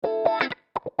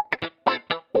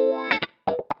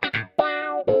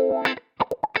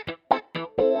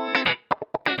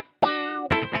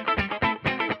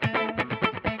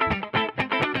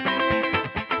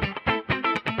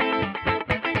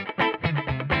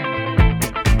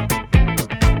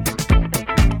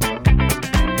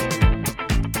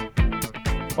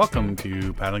Welcome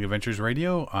to Paddling Adventures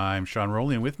Radio. I'm Sean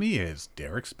Rowley, and with me is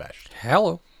Derek Specht.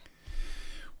 Hello.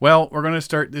 Well, we're going to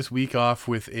start this week off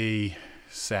with a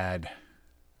sad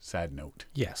note.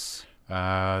 Yes.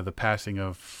 The passing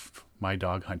of my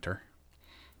dog, Hunter.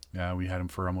 We had him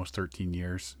for almost 13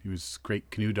 years. He was a great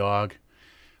canoe dog,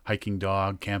 hiking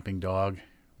dog, camping dog,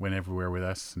 went everywhere with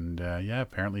us. And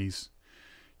apparently he's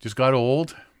just got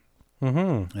old.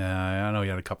 Mm-hmm. I know he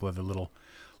had a couple of the little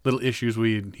issues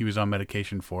he was on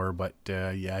medication for, but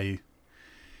he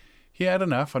had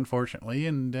enough, unfortunately,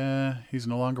 and he's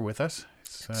no longer with us.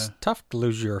 It's tough to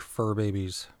lose your fur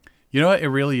babies. You know what? It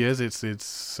really is. It's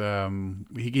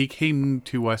he came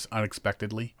to us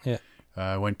unexpectedly. Yeah.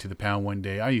 I went to the pound one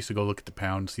day. I used to go look at the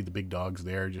pound, see the big dogs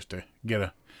there, just to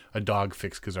get a dog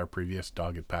fix because our previous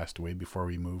dog had passed away before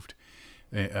we moved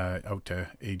out to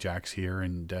Ajax here,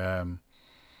 and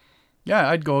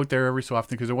I'd go out there every so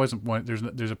often because there wasn't one.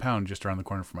 There's a pound just around the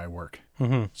corner from my work,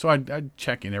 so I'd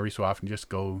check in every so often, just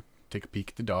go take a peek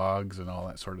at the dogs and all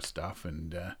that sort of stuff.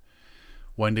 And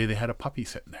one day they had a puppy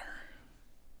sitting there,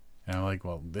 and I'm like,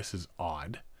 well, this is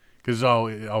odd because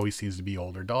it always seems to be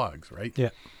older dogs, right? Yeah.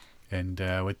 And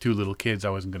with two little kids, I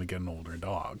wasn't going to get an older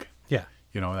dog. Yeah.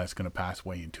 That's going to pass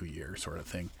away in 2 years, sort of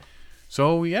thing.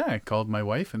 So I called my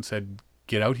wife and said,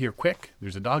 "Get out here quick!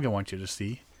 There's a dog I want you to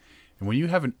see." And when you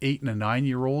have an 8 and a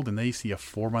 9-year-old and they see a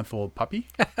 4-month-old puppy,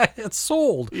 it's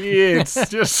sold. It's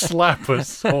just slap a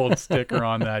sold sticker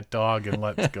on that dog and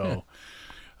let's go.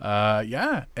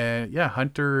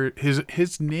 Hunter.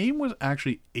 His name was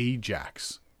actually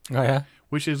Ajax. Oh yeah,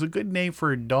 which is a good name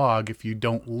for a dog if you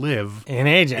don't live in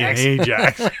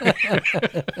Ajax.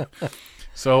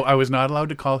 So I was not allowed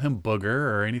to call him Booger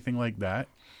or anything like that.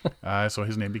 So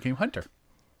his name became Hunter.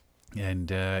 And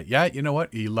you know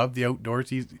what? He loved the outdoors.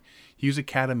 He was a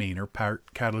Cattamainer, part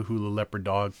Catahoula leopard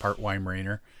dog, part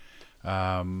Weimaraner.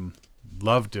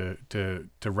 Loved to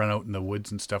run out in the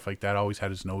woods and stuff like that. Always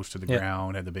had his nose to the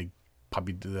ground. Had the big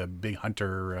puppy, the big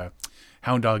hunter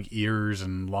hound dog ears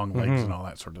and long legs and all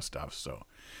that sort of stuff. So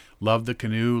loved the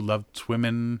canoe, loved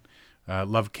swimming,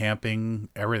 loved camping,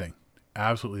 everything.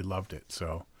 Absolutely loved it.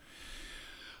 So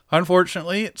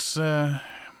unfortunately, it's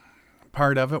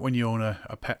part of it when you own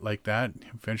a pet like that.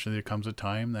 Eventually there comes a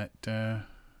time that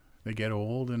they get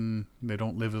old and they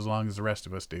don't live as long as the rest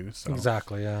of us do. So.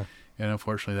 Exactly, yeah. And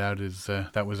unfortunately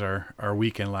that was our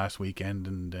weekend last weekend,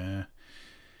 and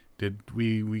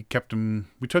we kept him.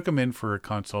 We took him in for a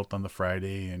consult on the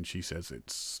Friday, and she says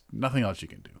it's nothing else you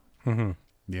can do. Mm-hmm.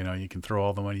 You can throw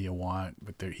all the money you want,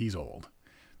 but he's old.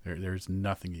 There's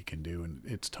nothing you can do, and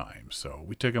it's time. So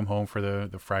we took him home for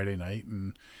the Friday night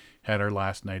and had our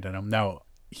last night on him. Now,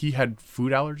 he had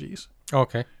food allergies.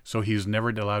 Okay. So he's never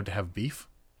allowed to have beef.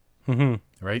 Mm-hmm.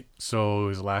 Right? So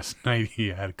his last night he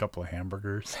had a couple of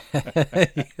hamburgers.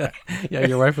 Yeah,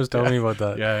 your wife was telling me about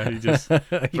that. Yeah, he just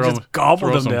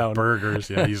gobbled them some down.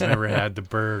 Burgers. Yeah, he's never had the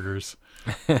burgers.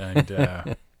 And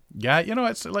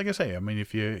it's like I say, I mean,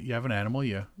 if you have an animal,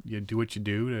 you do what you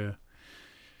do to,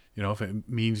 if it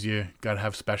means you got to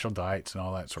have special diets and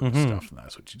all that sort of stuff, and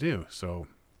that's what you do. So,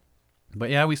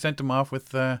 but we sent him off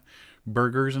with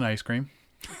burgers and ice cream.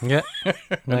 Yeah, and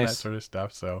nice. that sort of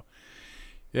stuff. So,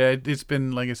 yeah, it's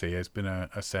been, like I say, it's been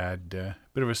a sad,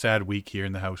 bit of a sad week here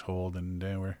in the household, and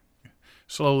we're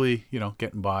slowly,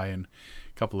 getting by, and a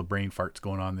couple of brain farts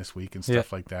going on this week and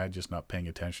stuff like that, just not paying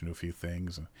attention to a few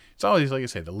things. And it's always, like I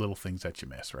say, the little things that you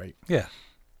miss, right? Yeah.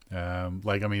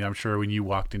 I'm sure when you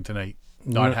walked in tonight,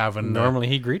 not having... Normally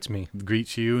he greets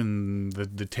you, and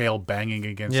the tail banging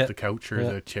against the couch or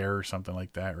the chair or something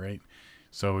like that, right?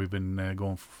 So we've been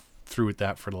going through with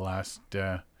that for the last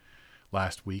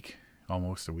week.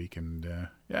 Almost a week, and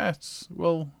like I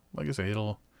say,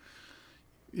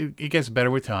 it gets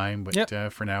better with time,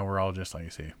 but for now we're all just, like I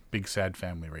say, big sad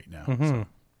family right now. So.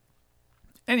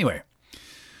 Anyway,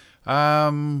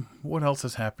 what else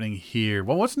is happening here?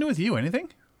 Well, what's new with you? Anything?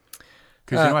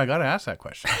 Because I got to ask that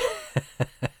question.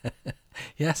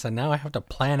 Yes, and now I have to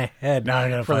plan ahead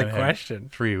for the question.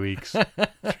 3 weeks.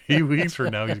 3 weeks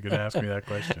from now, he's going to ask me that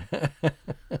question.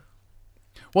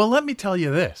 Well, let me tell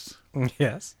you this.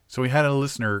 Yes. So we had a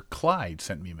listener, Clyde,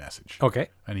 sent me a message. Okay.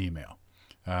 An email.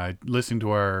 Listening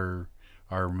to our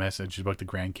message about the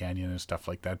Grand Canyon and stuff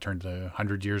like that. Turned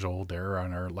 100 years old there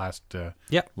on our last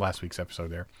week's episode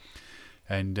there.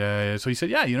 And so he said,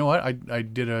 yeah, you know what?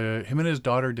 Him and his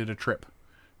daughter did a trip,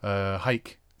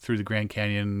 hike through the Grand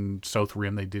Canyon South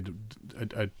Rim. They did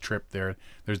a trip there.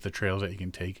 There's the trails that you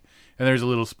can take. And there's a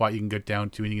little spot you can get down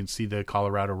to, and you can see the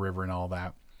Colorado River and all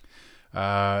that.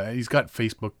 He's got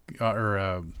Facebook,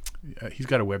 he's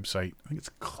got a website. I think it's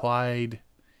Clyde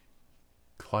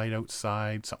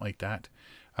Outside, something like that.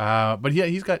 But yeah,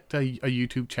 he's got a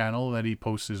YouTube channel that he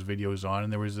posts his videos on,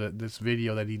 and there was this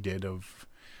video that he did of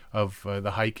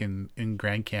the hike in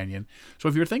Grand Canyon. So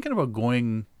if you're thinking about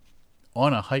going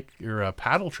on a hike or a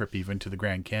paddle trip even to the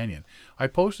Grand Canyon, I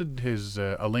posted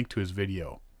a link to his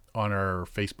video on our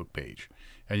Facebook page,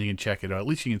 and you can check it out. At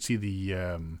least you can see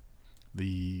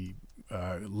the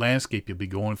landscape you'll be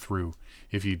going through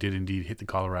if you did indeed hit the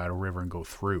Colorado River and go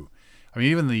through. I mean,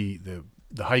 even the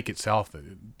hike itself,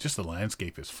 just the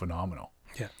landscape is phenomenal.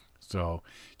 Yeah. So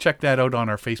check that out on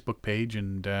our Facebook page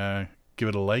and give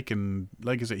it a like. And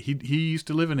like I said, he used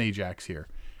to live in Ajax here.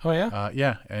 Oh yeah.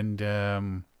 Yeah,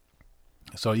 and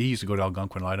so he used to go to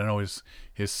Algonquin a lot. I know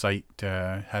his site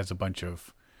has a bunch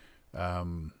of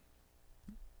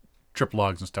trip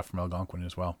logs and stuff from Algonquin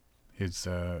as well.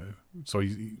 So like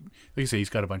I say, he's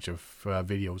got a bunch of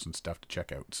videos and stuff to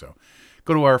check out. So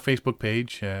go to our Facebook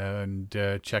page and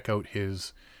check out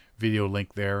his video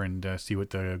link there and see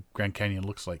what the Grand Canyon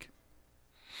looks like.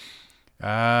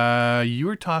 You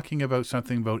were talking about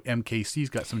something about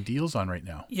MKC's got some deals on right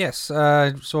now. Yes.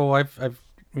 So I've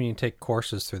take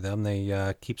courses through them.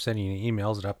 They keep sending you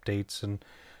emails and updates and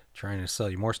trying to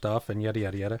sell you more stuff and yada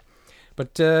yada yada.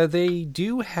 But they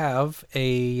do have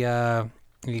a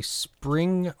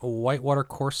spring whitewater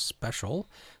course special.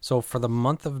 So for the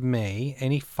month of May,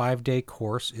 any 5-day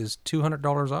course is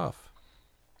 $200 off.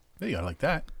 There you go, like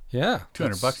that. Yeah,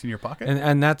 $200 in your pocket,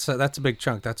 and that's a big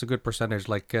chunk. That's a good percentage.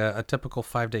 Like a typical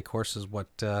 5-day course is what,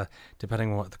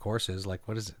 depending on what the course is, like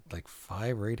what is it, like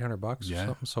 $500 or $800 or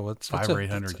something. So it's $500 or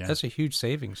 $800. That's a huge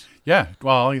savings. Yeah,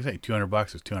 well, like you say,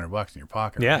 $200 is $200 in your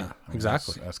pocket. Yeah, right? I mean,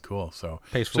 exactly. That's cool. So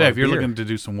if you're looking to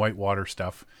do some whitewater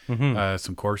stuff,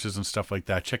 some courses and stuff like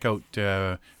that, check out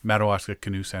Madawaska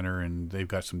Canoe Center, and they've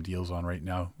got some deals on right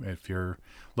now. If you're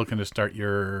looking to start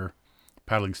your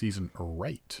paddling season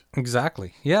right.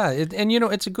 Exactly. Yeah,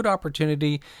 it's a good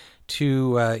opportunity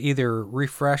to either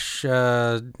refresh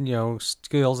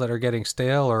skills that are getting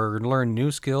stale or learn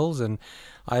new skills. And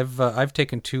I've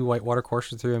taken 2 whitewater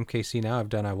courses through MKC now. I've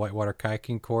done a whitewater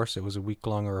kayaking course. It was a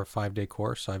week-long or a 5-day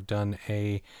course. I've done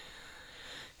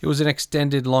it was an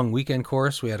extended long weekend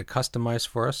course. We had it customized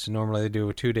for us. Normally they do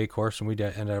a 2-day course, and we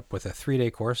ended up with a 3-day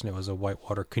course, and it was a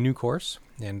whitewater canoe course.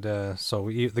 And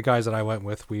so the guys that I went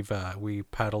with, we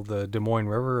paddled the Des Moines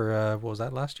River. What was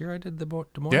that, last year I did the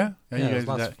Des Moines? Yeah,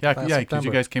 because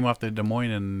you guys came off the Des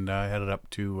Moines and headed up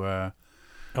to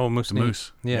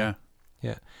Moose. Yeah.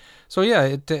 So yeah,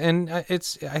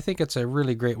 I think it's a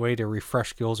really great way to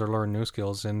refresh skills or learn new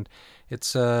skills, and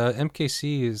it's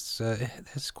MKC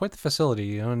it's quite the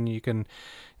facility, and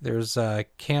there's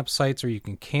campsites where you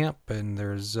can camp, and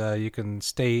there's you can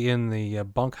stay in the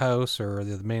bunkhouse, or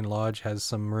the main lodge has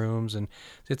some rooms, and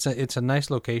it's a nice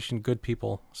location, good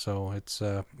people, so it's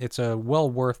a well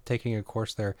worth taking a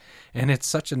course there, and it's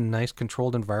such a nice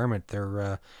controlled environment.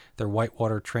 Their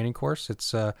whitewater training course,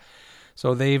 it's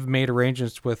so they've made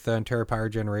arrangements with Ontario Power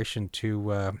Generation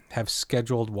to have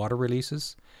scheduled water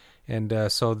releases, and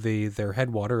so their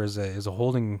headwater is a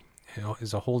holding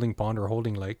pond or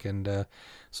holding lake, and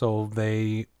so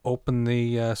they open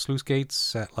the sluice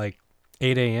gates at like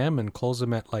 8 a.m. and close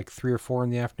them at like 3 or 4 in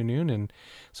the afternoon, and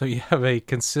so you have a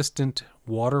consistent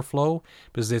water flow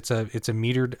because it's a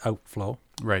metered outflow.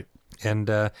 Right. And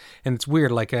it's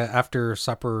weird. Like after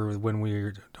supper, when we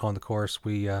were on the course,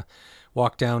 we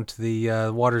walk down to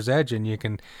the water's edge, and you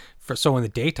can. So in the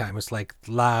daytime, it's like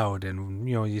loud, and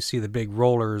you see the big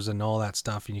rollers and all that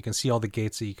stuff, and you can see all the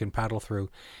gates that you can paddle through.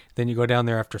 Then you go down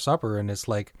there after supper, and it's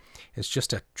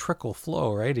just a trickle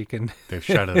flow, right? They've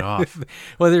shut it off.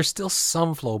 Well, there's still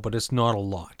some flow, but it's not a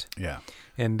lot. Yeah.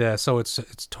 And so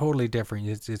it's totally different.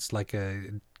 It's like a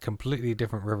completely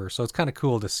different river. So it's kind of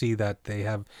cool to see that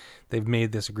they've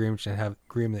made this agreement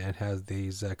and has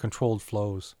these controlled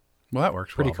flows. Well, that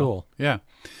works pretty cool. Yeah.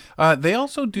 They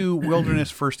also do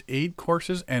wilderness first aid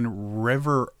courses and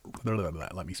river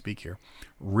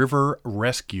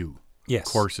rescue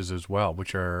courses as well,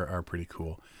 which are pretty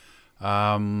cool.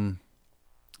 And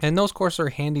those courses are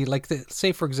handy. Like,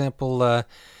 say, for example,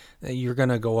 you're going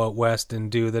to go out west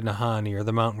and do the Nahanni or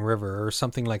the Mountain River or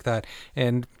something like that.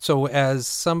 And so as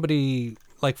somebody,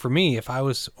 like for me, if I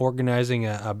was organizing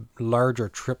a larger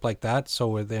trip like that,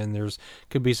 so then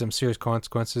could be some serious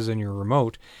consequences in your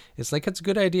remote, it's a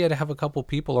good idea to have a couple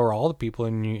people or all the people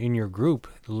in your group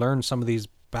learn some of these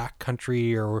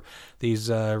backcountry or these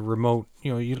remote,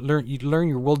 you learn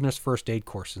your wilderness first aid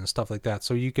courses and stuff like that.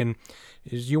 So you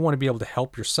want to be able to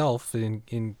help yourself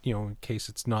in case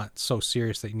it's not so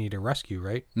serious that you need a rescue,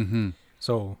 right? Mm-hmm.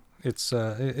 So it's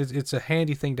a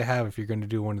handy thing to have if you're going to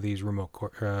do one of these remote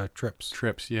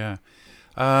trips. Yeah.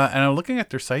 And I'm looking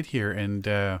at their site here, and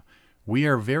We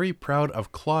are very proud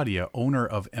of Claudia, owner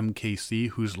of MKC,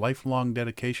 whose lifelong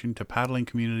dedication to paddling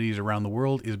communities around the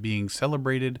world is being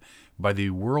celebrated by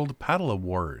the World Paddle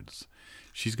Awards.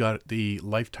 She's got the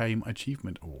Lifetime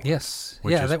Achievement Award. Yes.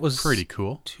 Which yeah, is that was pretty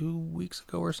cool. 2 weeks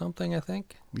ago or something, I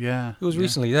think. Yeah. It was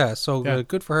recently, yeah. So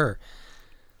good for her.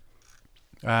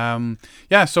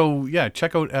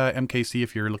 Check out MKC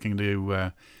if you're looking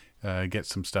to get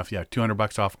some stuff. Yeah,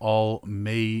 $200 off all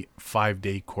May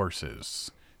 5-day courses.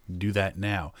 Do that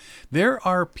now. There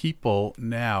are people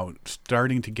now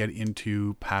starting to get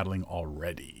into paddling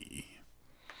already.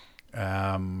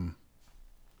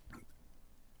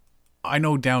 I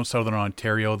know down southern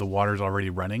Ontario the water's already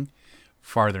running.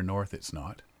 Farther north it's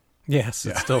not. Yes,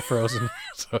 it's still frozen.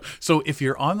 So if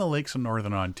you're on the lakes of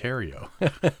northern Ontario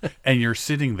and you're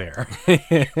sitting there,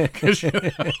 because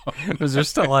there's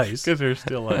still ice. Because there's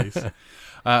still ice.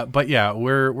 But yeah,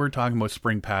 we're talking about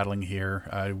spring paddling here.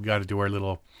 We got to do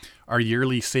our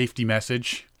yearly safety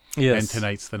message. Yes. And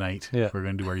tonight's the night. Yeah. We're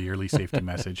going to do our yearly safety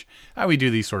message. We do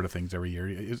these sort of things every year.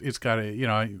 It's got to,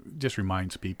 it just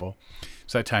reminds people.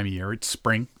 It's that time of year. It's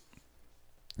spring.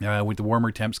 With the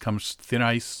warmer temps comes thin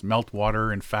ice, melt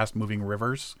water, and fast-moving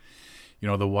rivers.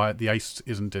 The ice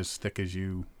isn't as thick as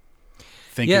you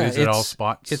think it is at all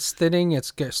spots. It's thinning.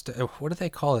 It's what do they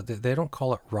call it? They don't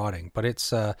call it rotting, but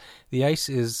it's the ice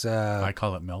is. I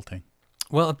call it melting.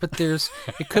 Well, but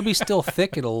it could be still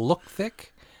thick. It'll look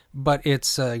thick, but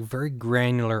it's very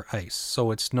granular ice, so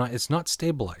it's not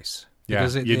stable ice. Yeah,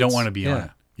 you don't want to be on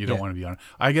it. You don't want to be on it.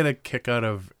 I get a kick out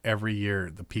of every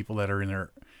year the people that are in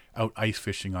there out ice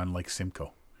fishing on Lake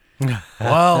Simcoe.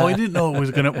 Well, we didn't know it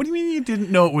was gonna. What do you mean you didn't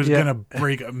know it was gonna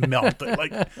melt?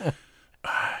 Like,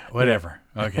 whatever.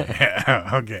 Okay,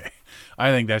 okay.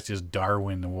 I think that's just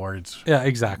Darwin Awards. Yeah,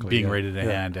 exactly. Being ready to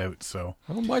hand out. So,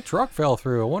 my truck fell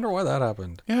through. I wonder why that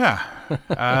happened. Yeah.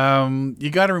 You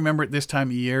got to remember at this time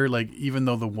of year, like even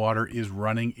though the water is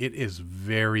running, it is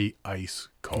very ice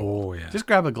cold. Oh yeah. Just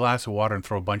grab a glass of water and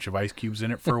throw a bunch of ice cubes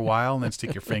in it for a while, and then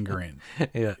stick your finger in.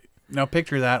 Yeah. Now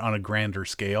picture that on a grander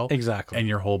scale. Exactly. And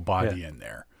your whole body in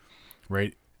there,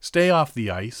 right? Stay off the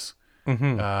ice.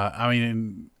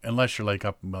 Mm-hmm. Unless you're like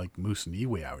up like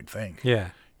Moosonee, I would think. Yeah.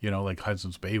 Like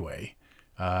Hudson's Bay Way.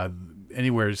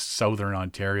 Anywhere southern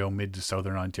Ontario, mid to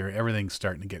southern Ontario, everything's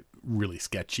starting to get really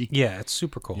sketchy. Yeah, it's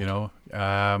super cold.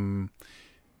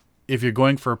 If you're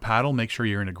going for a paddle, make sure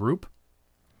you're in a group.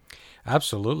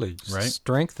 Absolutely. Right?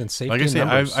 Strength and safety. Like I say,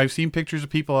 numbers. I've seen pictures of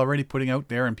people already putting out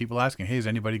there and people asking, hey, is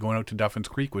anybody going out to Duffins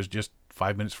Creek? Was just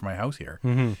 5 minutes from my house here.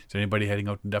 Mm-hmm. Is anybody heading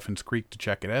out to Duffins Creek to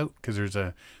check it out? Because there's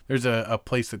a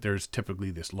place that there's typically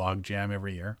this log jam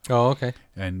every year. Oh, okay.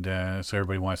 And so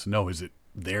everybody wants to know, is it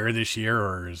there this year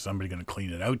or is somebody going to clean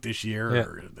it out this year? Yeah.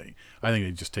 Or I think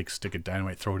they just take a stick of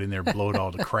dynamite, throw it in there, blow it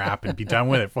all to crap and be done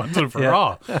with it once and for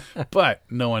all. But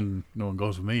no one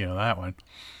goes with me on that one.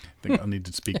 I think I'll need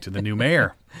to speak to the new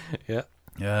mayor.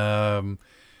 Yeah.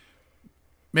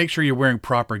 Make sure you're wearing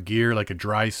proper gear, like a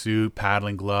dry suit,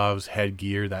 paddling gloves,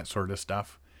 headgear, that sort of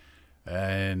stuff.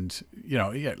 And,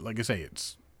 like I say,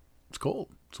 it's cold.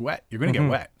 It's wet. You're going to get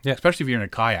wet. Yeah. Especially if you're in a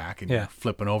kayak and you're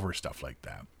flipping over, stuff like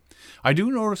that. I do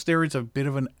notice there is a bit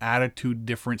of an attitude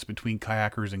difference between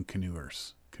kayakers and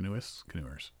canoers. Canoeists?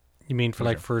 Canoers. You mean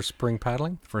for spring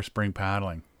paddling? For spring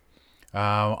paddling.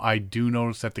 I do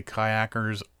notice that the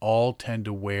kayakers all tend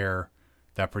to wear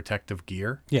that protective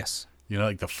gear. Yes.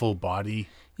 Like the full body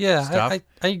stuff.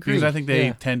 I agree. Because I think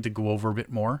they tend to go over a bit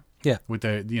more. Yeah. With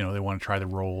they want to try the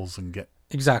rolls and get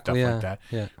stuff like that.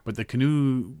 Yeah. But the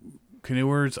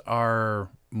canoers are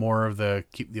more of the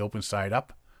keep the open side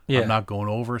up. Yeah. I'm not going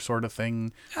over sort of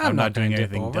thing. I'm not doing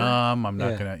anything over. dumb. I'm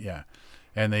not going to,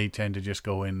 And they tend to just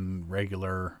go in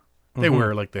regular. They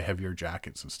wear like the heavier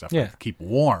jackets and stuff. Yeah. Like, to keep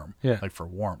warm. Yeah. Like for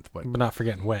warmth. But not for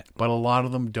getting wet. But a lot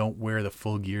of them don't wear the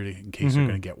full gear in case they're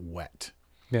going to get wet.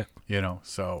 Yeah.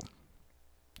 So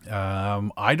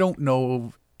I don't know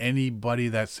of anybody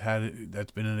that's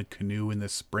been in a canoe in the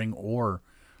spring or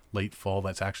late fall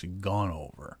that's actually gone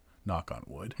over, knock on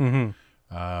wood.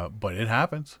 But it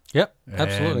happens. Yep,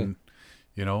 absolutely. And,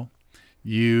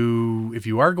 if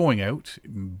you are going out,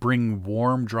 bring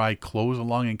warm, dry clothes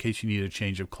along in case you need a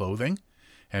change of clothing,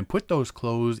 and put those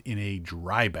clothes in a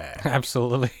dry bag.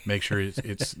 Absolutely. Make sure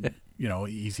it's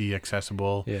easy,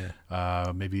 accessible.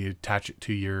 Yeah. Maybe attach it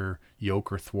to your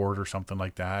yoke or thwart or something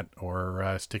like that,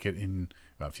 or stick it in.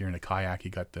 If you're in a kayak,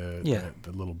 you got the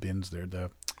little bins there.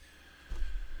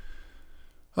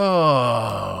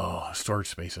 Storage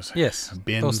spaces. Yes.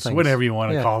 Bins, whatever you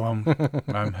want to call them.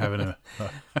 I'm having a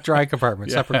dry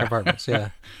compartments, separate compartments. Yeah.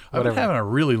 I've been having a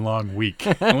really long week.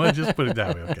 I'm going to just put it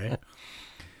that way, okay?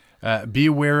 Be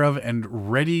aware of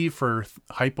and ready for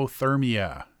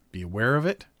hypothermia. Be aware of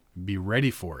it. Be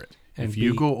ready for it. And if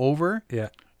you go over, Yeah.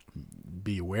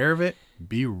 be aware of it.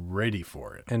 Be ready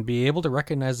for it. And be able to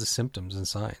recognize the symptoms and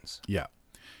signs. Yeah.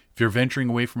 If you're venturing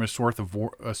away from a source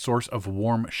of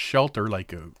warm shelter,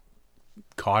 like a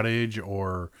cottage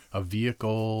or a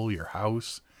vehicle, your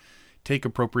house, take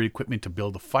appropriate equipment to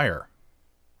build a fire.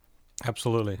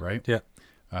 Absolutely. Right?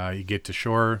 Yeah. You get to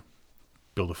shore,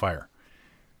 build a fire.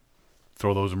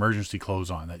 Throw those emergency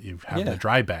clothes on that you have in Yeah. the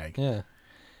dry bag. Yeah.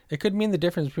 It could mean the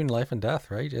difference between life and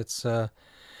death, right? It's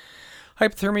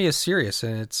hypothermia is serious,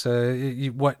 and it's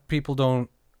what people don't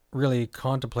really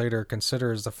contemplate or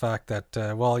consider is the fact that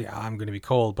well, yeah, I'm going to be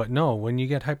cold, but no, when you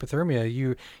get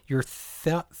hypothermia, your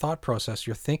thought process,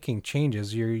 your thinking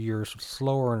changes. You're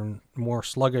slower and more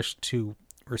sluggish to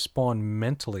respond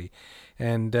mentally,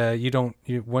 and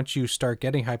once you start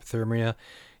getting hypothermia,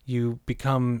 you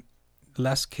become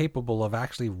less capable of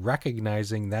actually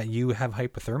recognizing that you have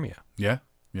hypothermia. Yeah.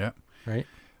 Yeah. Right.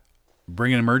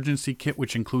 Bring an emergency kit,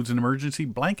 which includes an emergency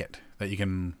blanket that you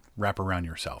can wrap around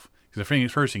yourself. Because the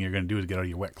first thing you're going to do is get out of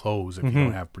your wet clothes if you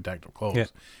don't have protective clothes. Yeah.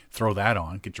 Throw that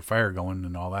on, get your fire going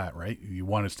and all that, right? You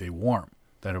want to stay warm.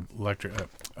 That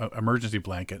emergency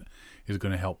blanket is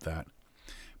going to help that.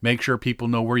 Make sure people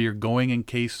know where you're going in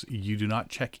case you do not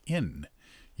check in.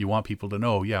 You want people to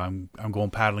know, yeah, I'm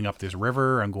going paddling up this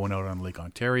river. I'm going out on Lake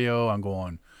Ontario. I'm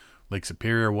going Lake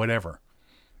Superior, whatever.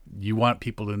 You want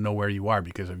people to know where you are,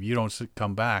 because if you don't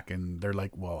come back and they're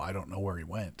like, well, I don't know where he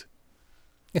went.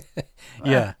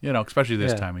 Yeah. Especially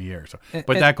this Yeah. time of year. So,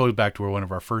 but that goes back to one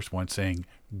of our first ones saying,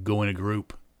 go in a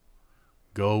group.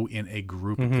 Go in a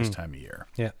group at this time of year.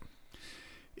 Yeah.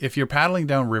 If you're paddling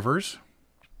down rivers,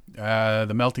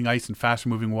 the melting ice and faster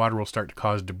moving water will start to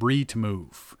cause debris to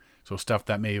move. So stuff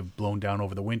that may have blown down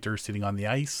over the winter sitting on the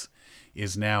ice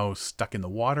is now stuck in the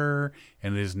water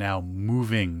and is now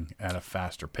moving at a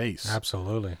faster pace.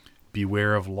 Absolutely.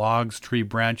 Beware of logs, tree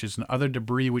branches, and other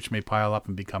debris which may pile up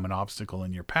and become an obstacle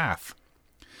in your path.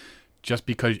 Just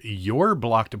because you're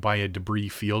blocked by a debris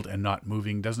field and not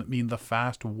moving doesn't mean the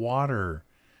fast water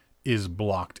is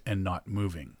blocked and not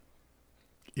moving.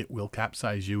 It will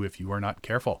capsize you if you are not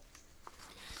careful.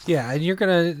 Yeah, and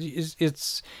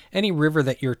it's any river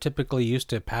that you're typically used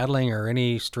to paddling, or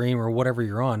any stream or whatever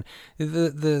you're on,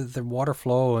 the water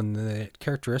flow and the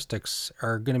characteristics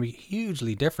are going to be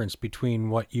hugely different between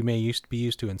what you may be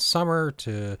used to in summer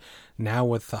to now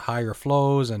with the higher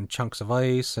flows and chunks of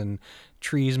ice and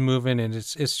trees moving, and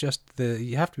it's just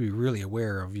you have to be really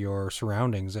aware of your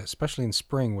surroundings, especially in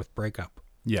spring with breakup.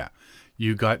 Yeah.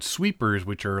 You got sweepers,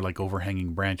 which are like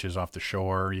overhanging branches off the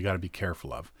shore. You got to be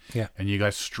careful of. Yeah. And you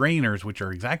got strainers, which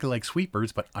are exactly like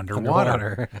sweepers, but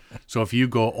underwater. So if you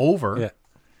go over,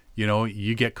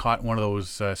 you get caught in one of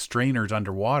those strainers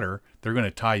underwater, they're going to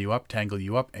tie you up, tangle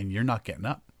you up, and you're not getting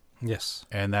up. Yes.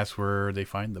 And that's where they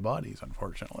find the bodies,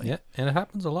 unfortunately. Yeah, and it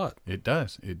happens a lot. It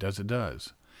does. It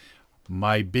does.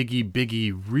 My really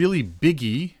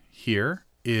biggie here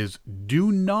is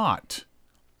do not,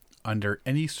 under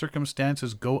any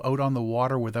circumstances, go out on the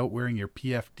water without wearing your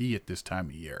PFD at this time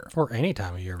of year. Or any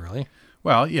time of year, really.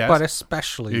 Well, yes. But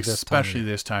especially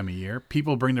this time of year.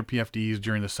 People bring their PFDs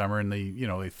during the summer and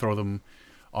they throw them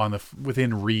on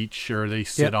within reach, or they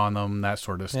sit on them, that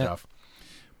sort of stuff.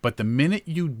 But the minute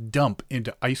you dump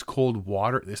into ice cold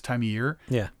water at this time of year,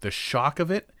 the shock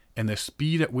of it and the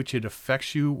speed at which it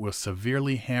affects you will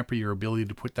severely hamper your ability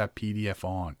to put that PDF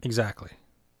on. Exactly.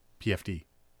 PFD.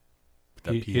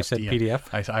 You said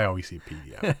PDF? I always say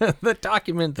PDF. The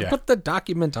document. Put the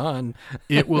document on.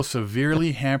 It will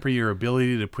severely hamper your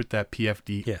ability to put that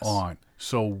PFD on.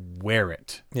 So wear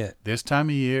it. Yeah. This time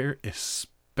of year,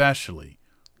 especially,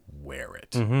 wear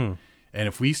it. Mm-hmm. And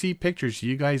if we see pictures of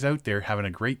you guys out there having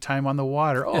a great time on the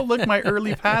water, oh, look, my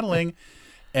early paddling,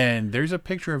 and there's a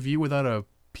picture of you without a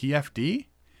PFD,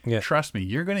 trust me,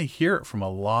 you're going to hear it from a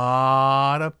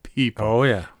lot of people. Oh,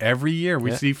 yeah. Every year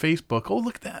we see Facebook, oh,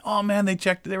 look at that. Oh, man,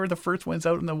 they were the first ones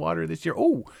out in the water this year.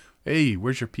 Oh, hey,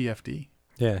 where's your PFD?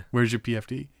 Yeah. Where's your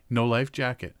PFD? No life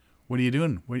jacket. What are you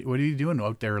doing? What are you doing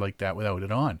out there like that without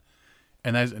it on?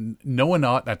 And that's no one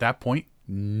at that point,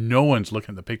 no one's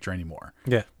looking at the picture anymore.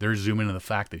 Yeah. They're zooming in on the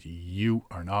fact that you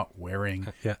are not wearing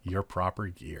your proper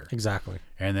gear. Exactly.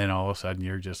 And then all of a sudden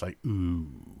you're just like, ooh.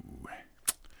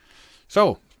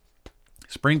 So,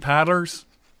 spring paddlers,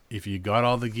 if you got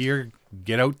all the gear,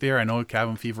 get out there. I know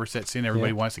cabin fever sets in.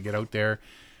 Everybody wants to get out there.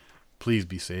 Please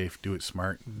be safe. Do it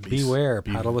smart. Beware.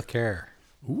 Paddle with care.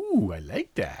 Ooh, I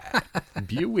like that.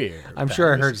 Beware. I'm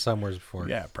sure I heard it somewhere before.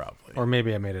 Yeah, probably. Or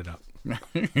maybe I made it up.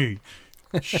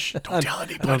 Shh, don't tell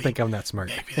anybody. I don't think I'm that smart.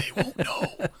 Maybe they won't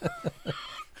know.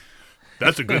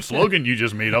 That's a good slogan you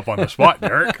just made up on the spot,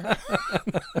 Derek.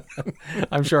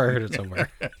 I'm sure I heard it somewhere.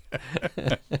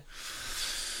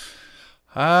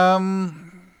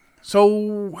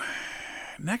 So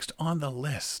next on the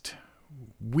list,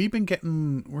 we're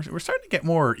starting to get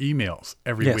more emails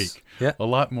every Yes. week. Yeah. A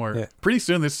lot more. Yeah. Pretty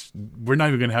soon we're not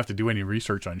even going to have to do any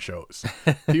research on shows.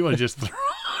 People are just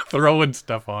throwing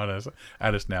stuff at us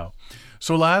now.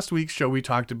 So last week's show, we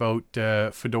talked about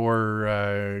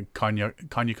Fedor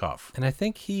Konyakov. And I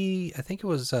think it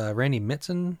was Randy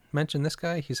Mitson mentioned this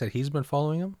guy. He said he's been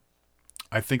following him.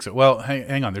 I think so. Well,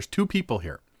 hang on. There's two people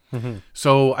here. Mm-hmm.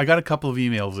 So I got a couple of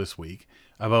emails this week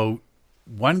about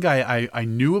one guy I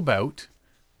knew about,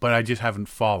 but I just haven't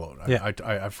followed. Yeah.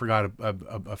 I forgot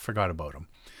about him.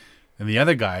 And the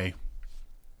other guy,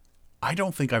 I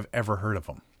don't think I've ever heard of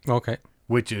him, Okay.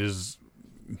 which is,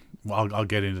 well, I'll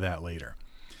get into that later.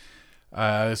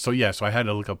 So I had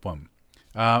to look up one.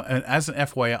 And as an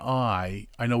FYI,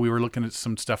 I know we were looking at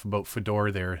some stuff about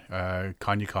Fedor there,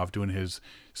 Konyakov doing his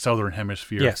Southern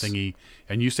Hemisphere Yes. thingy,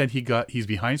 and you said he's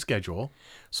behind schedule.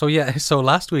 So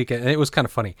last week, and it was kind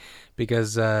of funny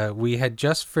because we had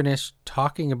just finished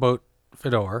talking about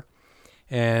Fedor,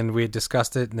 and we had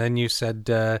discussed it, and then you said,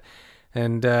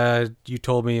 you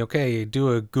told me, okay,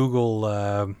 do a Google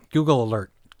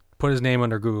alert, put his name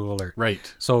under Google alert.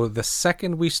 Right. So the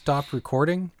second we stopped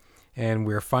recording, and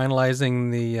we were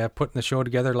finalizing the putting the show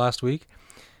together last week,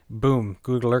 boom,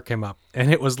 Google alert came up, and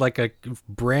it was like a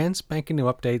brand spanking new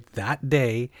update that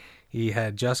day. He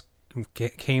had just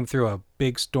came through a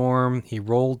big storm. He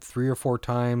rolled 3 or 4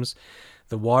 times.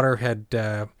 The water had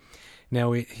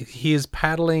now he is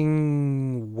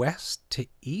paddling west to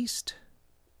east.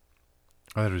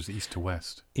 I thought it was east to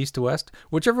west. East to west,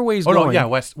 whichever way he's Oh going. no, yeah,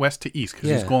 west to east, because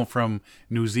he's Yeah. going from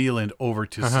New Zealand over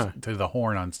to the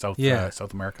Horn on South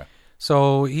America.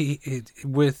 So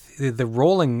with the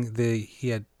rolling, he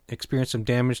had experienced some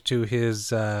damage to his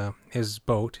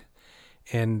boat,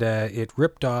 and it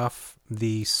ripped off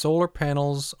the solar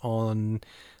panels on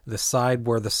the side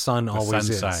where the sun always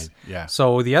is. Side, yeah.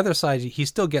 So the other side, he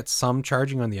still gets some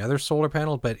charging on the other solar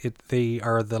panel, but they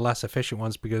are the less efficient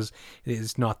ones because it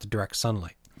is not the direct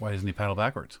sunlight. Why doesn't he paddle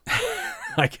backwards?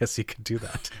 I guess he could do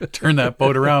that. Turn that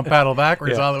boat around, paddle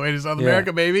backwards Yeah. all the way to South Yeah.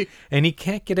 America, baby. And he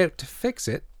can't get out to fix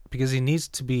it because he needs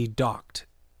to be docked,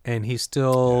 and he's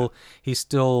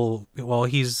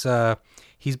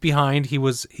behind. He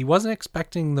wasn't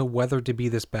expecting the weather to be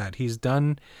this bad. He's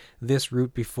done this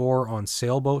route before on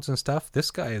sailboats and stuff.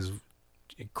 This guy is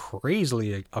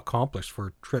crazily accomplished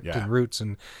for trips Yeah. and routes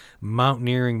and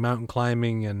mountaineering, mountain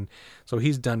climbing, and so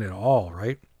he's done it all,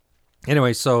 right?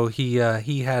 Anyway, so he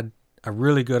had a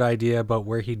really good idea about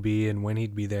where he'd be and when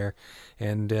he'd be there,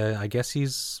 and I guess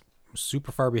he's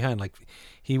super far behind. Like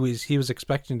he was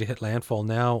expecting to hit landfall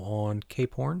now on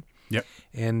Cape Horn. Yep.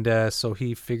 And so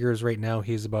he figures right now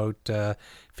he's about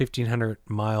 1,500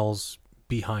 miles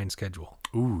behind schedule.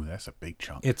 Ooh, that's a big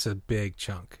chunk. It's a big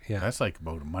chunk. Yeah. That's like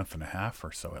about a month and a half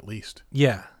or so at least.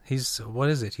 Yeah. What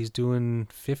is it? He's doing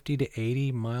 50 to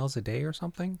 80 miles a day or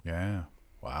something. Yeah.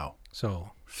 Wow.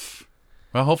 So.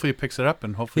 Well, hopefully it picks it up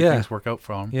and hopefully things work out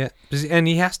for him. Yeah. And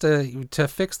he has to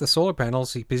fix the solar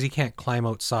panels because he can't climb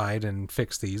outside and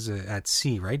fix these at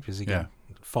sea, right? Because he can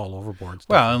fall overboard.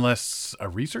 Well, unless a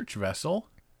research vessel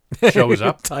shows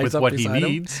up with what he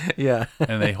needs. Yeah.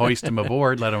 And they hoist him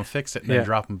aboard, let him fix it, and then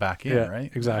drop him back in,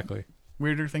 right? Exactly.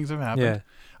 Weirder things have happened. Yeah.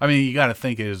 I mean, you got to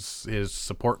think his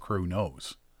support crew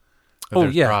knows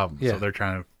that there's problems. Yeah. So they're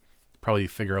trying to probably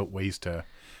figure out ways to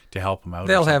help him out.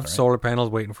 They'll have right? solar panels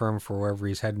waiting for him for wherever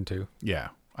he's heading to. Yeah,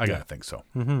 I got to think so.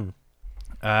 Mm-hmm.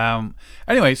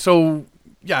 Anyway, so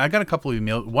I got a couple of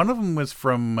emails. One of them was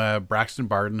from Braxton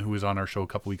Barden, who was on our show a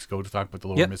couple weeks ago to talk about the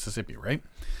Lower Mississippi, right?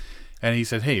 And he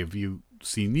said, "Hey, have you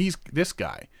seen this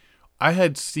guy?" I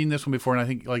had seen this one before, and I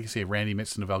think, like you say, Randy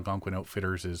Mitson of Algonquin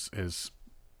Outfitters is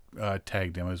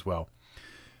tagged him as well.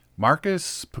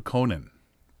 Marcus Pukonen.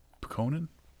 Pukonen?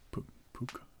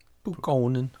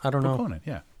 Pukonen. I don't know. Pukonen,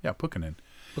 yeah, Pukonen.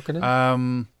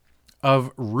 Pukonen?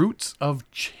 Of Roots of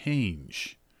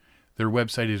Change. Their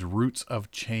website is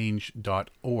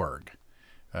rootsofchange.org.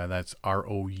 That's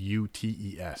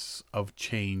ROUTES of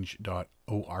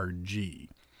change.org.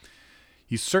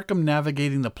 He's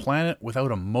circumnavigating the planet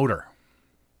without a motor.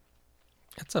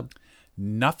 It's a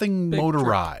Nothing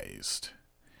motorized.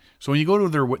 So when you go to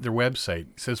their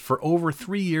website, it says, for over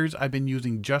 3 years, I've been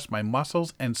using just my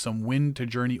muscles and some wind to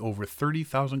journey over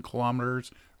 30,000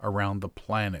 kilometers around the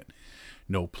planet.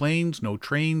 No planes, no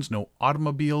trains, no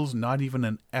automobiles, not even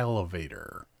an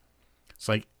elevator. It's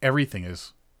like everything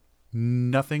is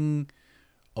nothing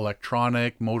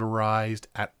electronic, motorized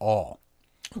at all.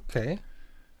 Okay.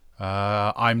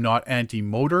 I'm not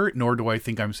anti-motor, nor do I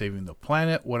think I'm saving the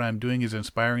planet. What I'm doing is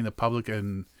inspiring the public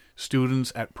and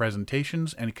students at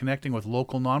presentations and connecting with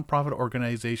local nonprofit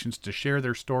organizations to share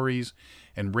their stories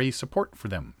and raise support for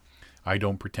them. I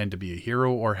don't pretend to be a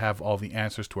hero or have all the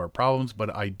answers to our problems,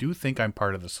 but I do think I'm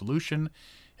part of the solution,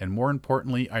 and more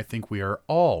importantly, I think we are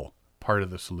all part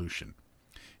of the solution.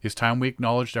 It's time we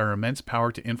acknowledged our immense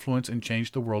power to influence and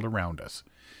change the world around us.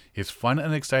 It's fun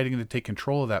and exciting to take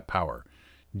control of that power.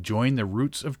 Join the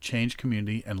Roots of Change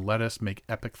community and let us make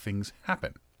epic things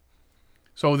happen.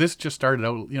 So this just started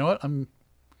out, you know what, I'm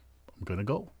going to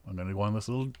go. I'm going to go on this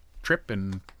little trip.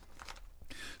 And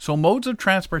so modes of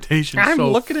transportation I'm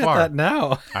so looking far, at that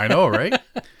now. I know, right?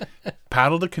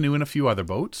 Paddle a canoe and a few other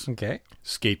boats. Okay.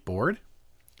 Skateboard.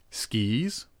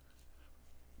 Skis.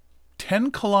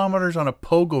 10 kilometers on a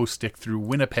pogo stick through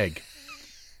Winnipeg.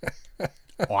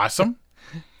 Awesome.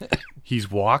 He's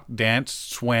walked,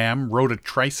 danced, swam, rode a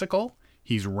tricycle.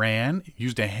 He's ran,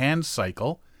 used a hand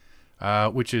cycle,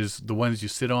 which is the ones you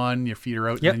sit on, your feet are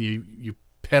out, Yep. and then you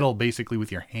pedal basically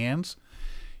with your hands.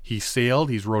 He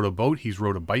sailed, he's rode a boat, he's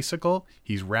rode a bicycle,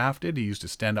 he's rafted, he used a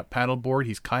stand-up paddleboard,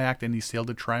 he's kayaked, and he sailed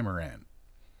a trimaran.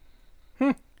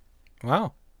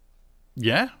 Wow.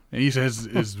 Yeah, and he says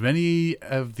as many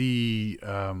of the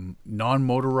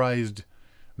non-motorized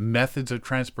methods of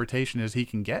transportation as he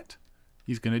can get,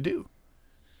 he's going to do.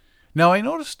 Now, I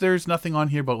noticed there's nothing on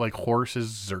here about like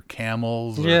horses or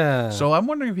camels. Yeah. So I'm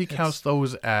wondering if he counts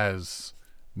those as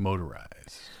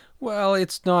motorized. Well,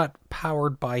 it's not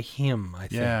powered by him, I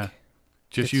think. Yeah.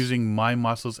 Just It's- using my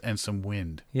muscles and some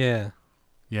wind. Yeah.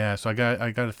 Yeah, so I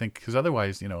got to think, because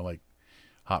otherwise, like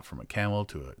hop from a camel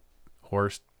to a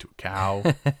horse to a cow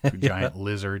to a giant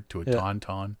lizard to a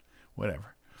tauntaun,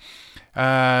 whatever.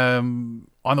 On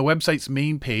the website's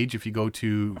main page, if you go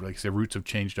to, like I said,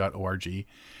 rootsofchange.org,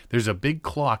 there's a big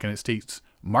clock and it states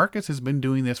Marcus has been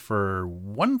doing this for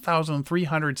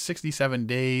 1,367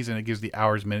 days, and it gives the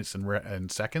hours, minutes,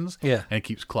 and seconds. Yeah. And it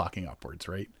keeps clocking upwards,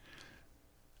 right?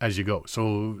 As you go.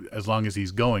 So as long as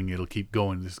he's going, it'll keep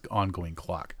going, this ongoing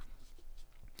clock.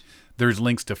 There's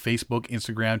links to Facebook,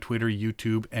 Instagram, Twitter,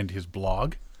 YouTube, and his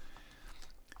blog.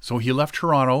 So he left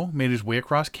Toronto, made his way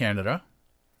across Canada,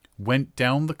 went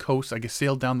down the coast, I guess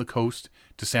sailed down the coast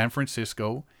to San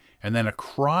Francisco, and then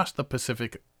across the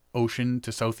Pacific Ocean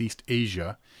to Southeast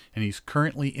Asia, and he's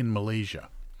currently in Malaysia.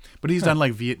 But he's done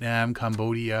like Vietnam,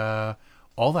 Cambodia,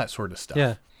 all that sort of stuff.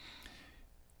 Yeah.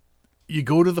 You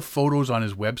go to the photos on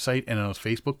his website and on his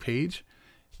Facebook page,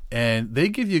 and they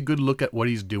give you a good look at what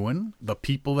he's doing, the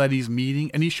people that he's meeting,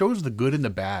 and he shows the good and the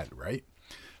bad, right?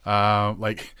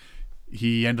 Like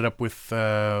he ended up with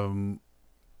an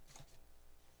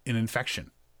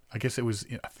infection. I guess it was,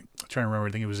 I'm trying to remember,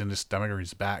 I think it was in his stomach or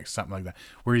his back, something like that,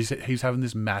 where he's having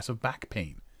this massive back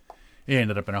pain. He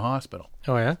ended up in a hospital.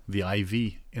 Oh, yeah? The IV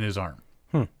in his arm.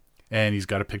 And he's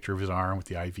got a picture of his arm with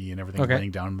the IV and everything, Okay.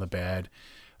 laying down on the bed.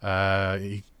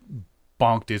 He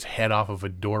bonked his head off of a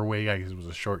doorway. I guess it was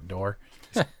a short door.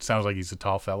 Sounds like he's a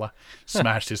tall fella.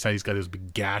 Smashed his head. He's got this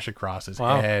big gash across his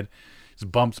Wow. head. His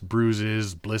bumps,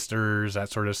 bruises, blisters, that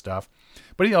sort of stuff.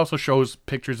 But he also shows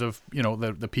pictures of,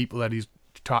 the people that he's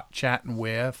chatting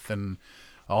with and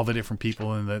all the different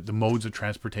people and the modes of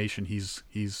transportation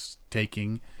he's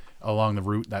taking along the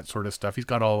route, that sort of stuff. He's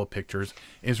got all the pictures.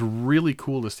 It's really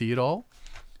cool to see it all.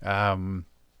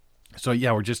 So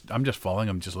yeah, I'm just following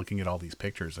him, just looking at all these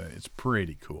pictures. It's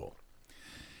pretty cool.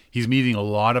 He's meeting a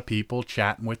lot of people,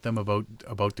 chatting with them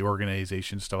about the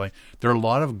organization stuff. Like there are a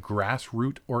lot of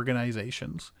grassroots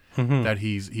organizations that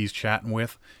he's chatting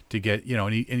with to get,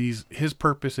 his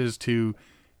purpose is to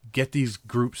get these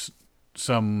groups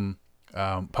some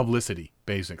publicity,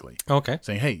 basically. Okay.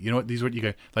 Saying, hey, you know what, these are what you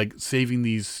got, like saving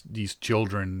these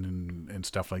children and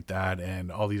stuff like that,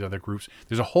 and all these other groups.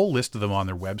 There's a whole list of them on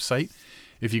their website.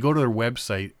 If you go to their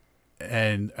website,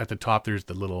 and at the top there's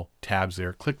the little tabs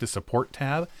there, click the support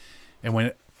tab, and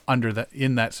when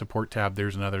in that support tab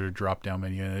there's another drop down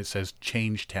menu and it says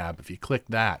change tab. If you click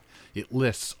that, it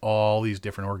lists all these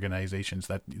different organizations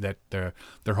that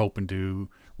they're hoping to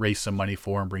raise some money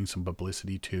for and bring some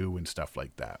publicity to and stuff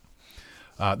like that.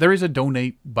 There is a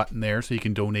donate button there, so you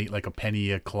can donate like a penny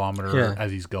a kilometer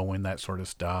as he's going, that sort of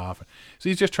stuff. So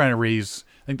he's just trying to raise,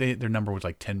 I think their number was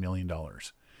like $10 million.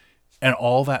 And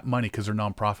all that money, because they're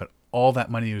nonprofit, all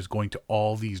that money is going to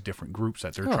all these different groups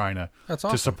that they're trying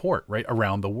to support, right,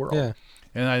 around the world. Yeah.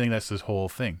 And I think that's this whole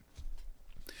thing.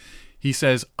 He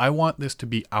says, I want this to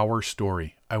be our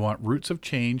story. I want Roots of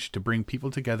Change to bring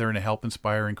people together and to help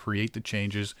inspire and create the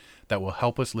changes that will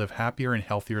help us live happier and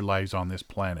healthier lives on this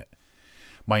planet.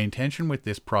 My intention with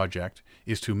this project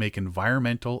is to make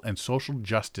environmental and social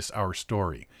justice our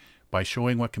story by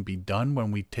showing what can be done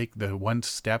when we take the one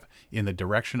step in the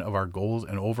direction of our goals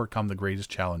and overcome the greatest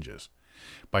challenges.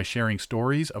 By sharing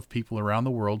stories of people around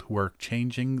the world who are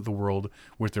changing the world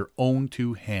with their own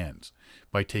two hands,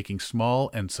 by taking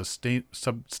small and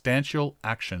substantial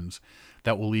actions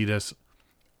that will lead us,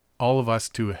 all of us,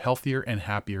 to healthier and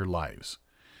happier lives.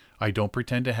 I don't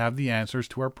pretend to have the answers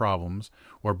to our problems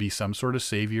or be some sort of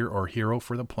savior or hero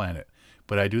for the planet,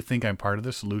 but I do think I'm part of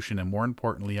the solution, and more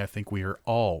importantly, I think we are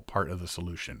all part of the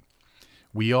solution.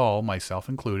 We all, myself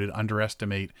included,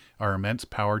 underestimate our immense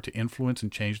power to influence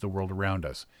and change the world around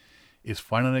us. It's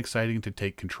fun and exciting to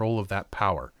take control of that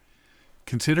power.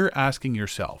 Consider asking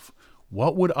yourself,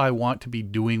 what would I want to be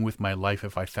doing with my life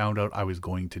if I found out I was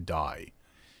going to die?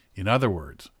 In other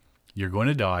words, you're going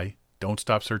to die. Don't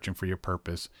stop searching for your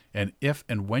purpose. And if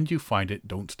and when you find it,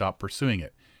 don't stop pursuing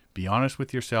it. Be honest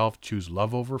with yourself, choose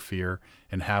love over fear,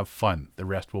 and have fun. The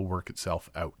rest will work itself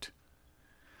out.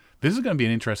 This is going to be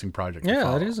an interesting project.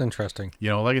 Yeah, it is interesting. You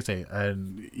know, like I say,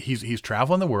 he's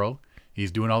traveling the world.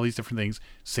 He's doing all these different things,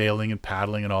 sailing and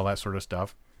paddling and all that sort of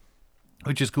stuff,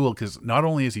 which is cool because not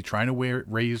only is he trying to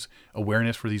raise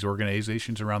awareness for these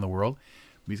organizations around the world,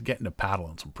 but he's getting to paddle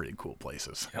in some pretty cool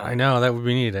places. I know, that would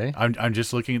be neat, eh? I'm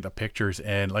just looking at the pictures,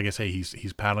 and like I say,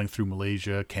 he's paddling through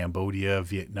Malaysia, Cambodia,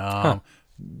 Vietnam,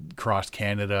 across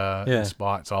Canada, and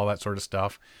spots, all that sort of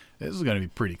stuff. This is going to be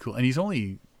pretty cool. And he's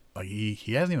only... Like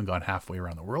he hasn't even gone halfway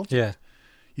around the world yet. Yeah.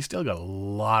 He's still got a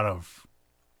lot of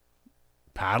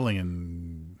paddling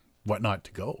and whatnot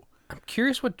to go. I'm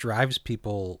curious what drives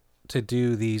people to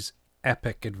do these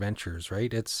epic adventures,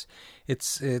 right? It's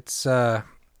so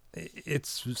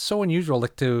unusual,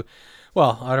 like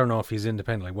well, I don't know if he's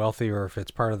independently wealthy or if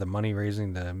it's part of the money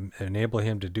raising to enable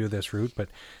him to do this route, but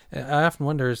I often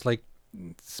wonder, is like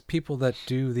people that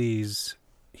do these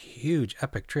huge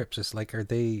epic trips, it's like, are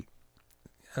they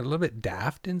a little bit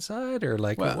daft inside, or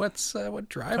like what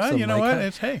drives them? You know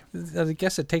like, what? I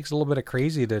guess it takes a little bit of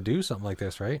crazy to do something like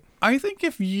this, right? I think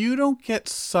if you don't get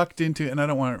sucked into, and I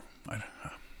don't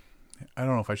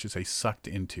know if I should say sucked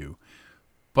into,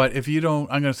 but if you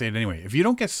don't, I'm going to say it anyway. If you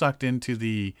don't get sucked into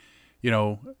the,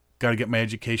 got to get my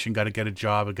education, got to get a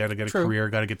job, I got to get a career,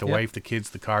 got to get the wife, the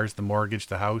kids, the cars, the mortgage,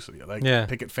 the house,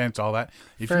 picket fence, all that.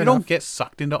 If you don't get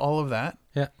sucked into all of that,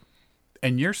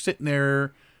 and you're sitting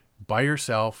there by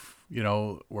yourself,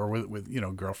 or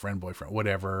with girlfriend, boyfriend,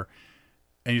 whatever,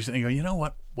 and you're sitting there going, you know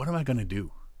what am I going to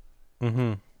do?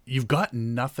 Mm-hmm. You've got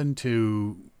nothing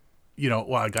to,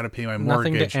 I got to pay my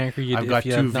mortgage. Nothing to anchor you. I've got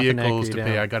 2 vehicles to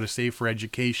pay. I got to save for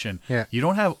education. Yeah. You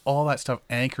don't have all that stuff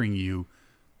anchoring you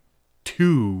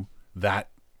to that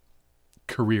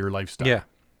career lifestyle. Yeah.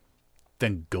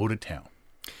 Then go to town.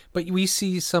 But we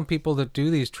see some people that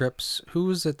do these trips. Who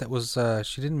was it that was,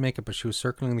 she didn't make it, but she was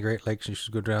circling the Great Lakes and she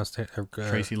should go down.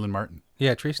 Tracy Lynn Martin.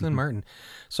 Yeah, Tracy Lynn Martin.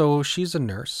 So she's a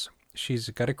nurse. She's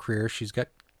got a career. She's got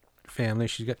family.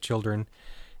 She's got children.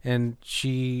 And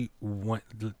she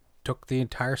took the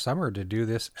entire summer to do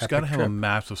this She's got to have a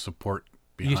massive support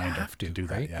behind her to do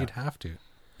that. Right? Yeah. You'd have to.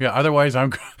 Yeah, otherwise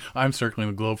I'm circling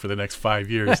the globe for the next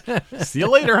 5 years. See you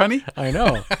later, honey. I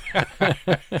know.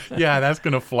 Yeah, that's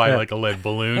going to fly like a lead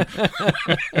balloon.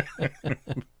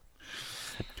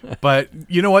 But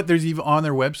you know what? There's even on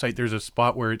their website, there's a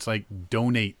spot where it's like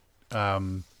donate.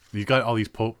 You've got all these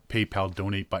PayPal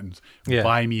donate buttons. Yeah.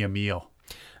 Buy me a meal.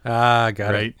 Got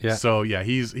right? it. Yeah. So yeah,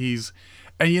 he's,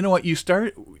 and you know what? You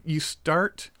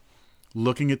start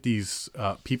looking at these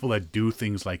people that do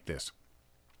things like this.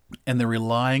 And they're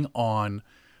relying on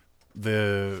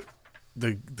the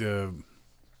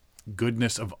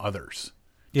goodness of others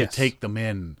to take them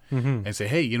in and say,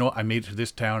 hey, I made it to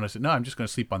this town. I said, no, I'm just going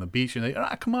to sleep on the beach. And they,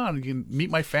 come on, you can meet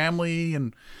my family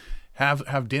and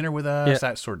have dinner with us,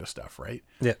 that sort of stuff, right?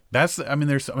 Yeah. Look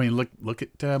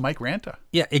at Mike Ranta.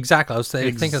 Yeah, exactly. I was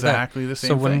thinking of that. Exactly the same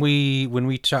thing. So when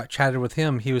we chatted with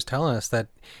him, he was telling us that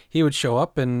he would show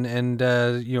up and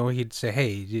he'd say,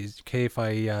 hey, is it okay if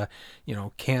I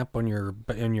camp on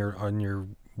your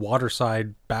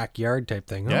waterside backyard type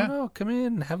thing? Yeah. Oh, no, come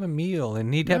in, have a meal.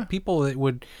 And he'd have people that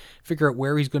would figure out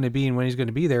where he's going to be and when he's going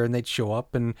to be there, and they'd show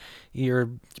up and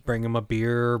either bring him a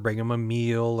beer, or bring him a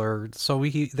meal, or so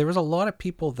there was a lot of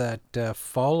people that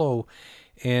follow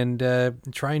and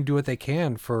try and do what they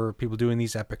can for people doing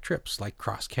these epic trips, like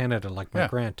cross Canada, like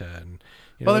Mike Ranta. And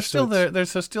there's still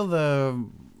the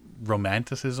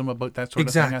romanticism about that sort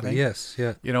of thing, I think. Yes,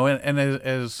 yeah. And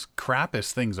as crap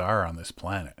as things are on this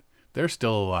planet, there's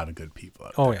still a lot of good people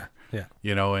out there. Oh,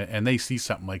 yeah. And they see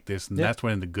something like this, and that's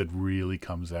when the good really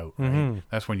comes out, right?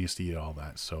 That's when you see all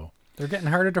that. So They're getting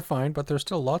harder to find, but there's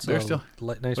still lots There's of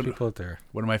nice people out there.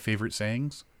 One of my favorite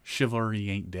sayings: "Chivalry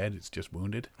ain't dead; it's just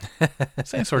wounded."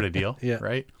 Same sort of deal, Yeah.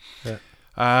 right?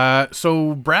 Yeah.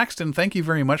 So Braxton, thank you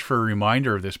very much for a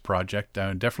reminder of this project.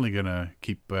 I'm definitely gonna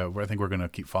keep. I think we're gonna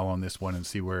keep following this one and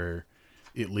see where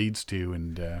it leads to.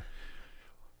 And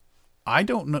I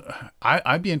don't know.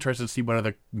 I'd be interested to see what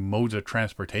other modes of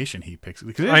transportation he picks,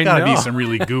 because there's got to be some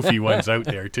really goofy ones out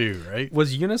there too, right?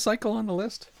 Was unicycle on the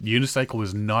list? Unicycle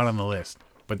was not on the list,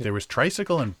 but there was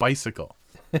tricycle and bicycle.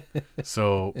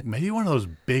 So maybe one of those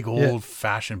big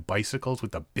old-fashioned bicycles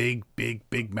with the big,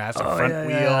 massive front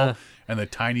wheel and the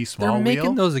tiny small They're wheel.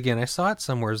 making those again. I saw it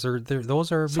somewhere.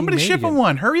 Those are Somebody being made ship him again.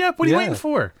 one. Hurry up. What are you Yeah. waiting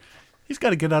for? He's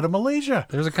got to get out of Malaysia.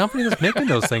 There's a company that's making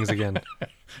those things again.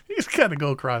 He's got to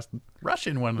go across Russia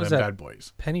in one of Was them that- bad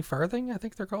boys. Penny farthing, I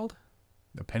think they're called.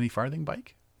 The penny farthing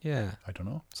bike? Yeah, I don't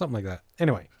know. something like that.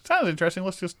 Anyway, Sounds interesting.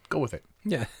 Let's just go with it.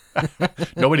 yeah.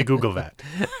 Nobody Google that.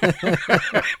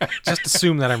 Just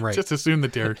assume that I'm right. Just assume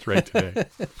that Derek's right today.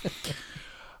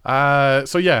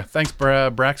 So yeah, thanks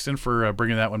Braxton for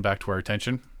bringing that one back to our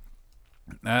attention.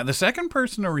 The second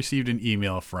person I received an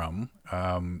email from,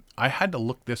 I had to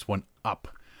look this one up.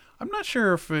 I'm not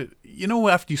sure if it,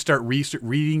 after you start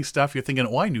reading stuff, you're thinking,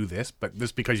 oh, I knew this, but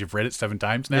this because you've read it 7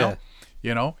 times now.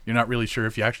 Yeah. You're not really sure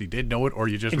if you actually did know it or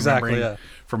you're just Exactly, remembering yeah.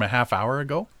 from a half hour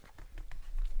ago.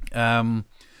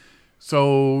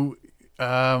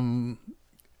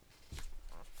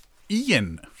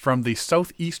 Ian from the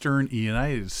southeastern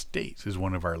United States is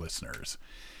one of our listeners.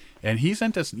 And he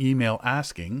sent us an email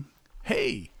asking,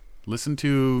 hey, listen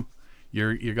to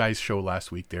your guys' show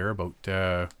last week there about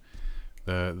our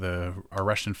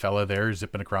Russian fella there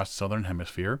zipping across the southern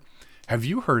hemisphere. Have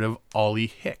you heard of Ollie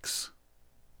Hicks?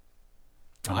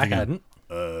 I hadn't.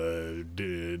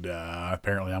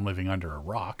 Apparently I'm living under a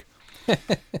rock.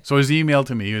 So his email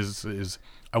to me is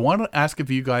I want to ask if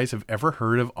you guys have ever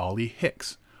heard of Ollie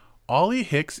Hicks. Ollie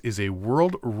Hicks is a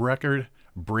world record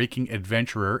breaking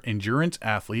adventurer, endurance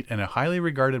athlete, and a highly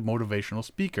regarded motivational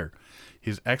speaker.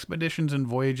 His expeditions and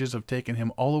voyages have taken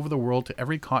him all over the world to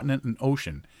every continent and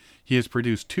ocean. He has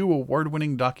produced 2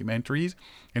 award-winning documentaries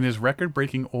in his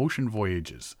record-breaking ocean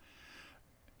voyages.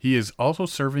 He is also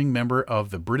serving member of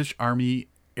the British Army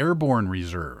Airborne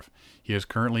Reserve. He is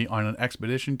currently on an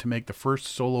expedition to make the first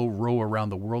solo row around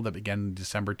the world that began in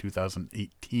December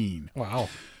 2018. Wow.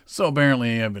 So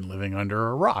apparently I've been living under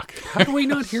a rock. How do we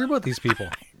not hear about these people?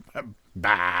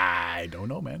 I don't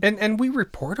know, man. And we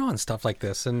report on stuff like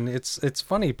this, and it's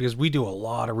funny because we do a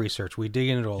lot of research. We dig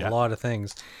into a lot of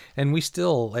things, and we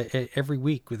still every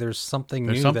week there's something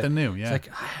new. There's something new, yeah. It's like,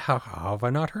 how have I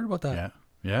not heard about that?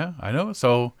 Yeah, I know.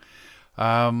 So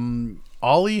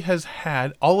Ollie has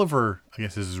had Oliver, I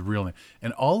guess this is his real name,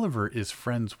 and Oliver is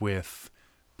friends with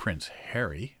Prince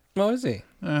Harry. Oh, is he?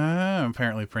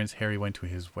 Apparently Prince Harry went to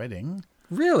his wedding.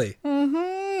 Really?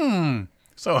 Hmm.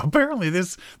 So apparently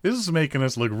this is making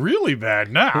us look really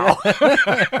bad now.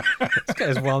 This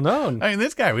guy's well known. I mean,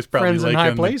 this guy was probably Friends in like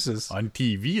high places. on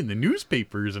TV and the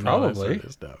newspapers and all that Probably. sort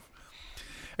of stuff.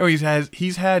 Anyway,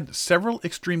 he's had several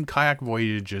extreme kayak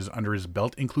voyages under his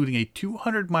belt, including a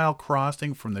 200-mile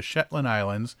crossing from the Shetland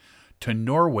Islands to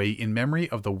Norway in memory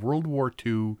of the World War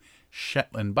II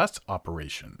Shetland bus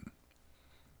operation.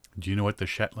 Do you know what the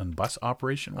Shetland bus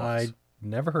operation was? I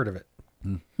never heard of it.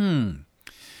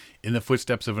 In the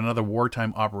footsteps of another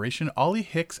wartime operation, Ollie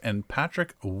Hicks and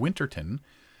Patrick Winterton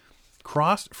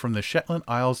crossed from the Shetland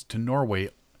Isles to Norway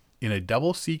in a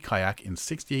double sea kayak in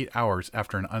 68 hours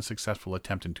after an unsuccessful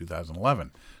attempt in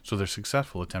 2011. So their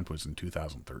successful attempt was in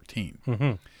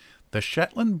 2013. The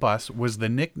Shetland bus was the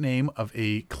nickname of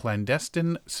a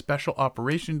clandestine special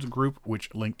operations group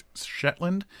which linked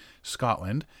Shetland,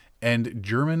 Scotland, and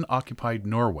German-occupied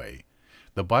Norway.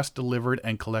 The bus delivered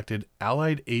and collected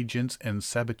Allied agents and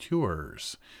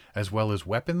saboteurs, as well as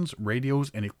weapons,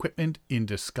 radios, and equipment in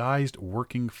disguised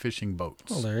working fishing boats.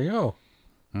 Well, there you go.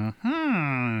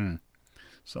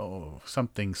 So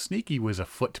something sneaky was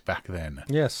afoot back then,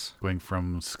 Yes. going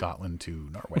from Scotland to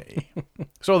Norway.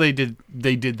 So they did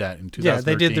that in 2013. Yeah,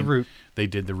 they did the route. They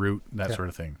did the route, that sort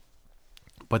of thing.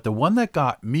 But the one that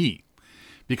got me,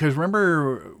 because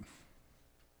remember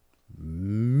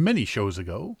many shows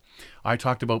ago, I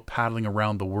talked about paddling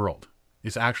around the world.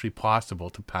 It's actually possible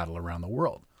to paddle around the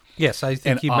world. Yes, I think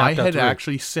And you I mapped out had the route.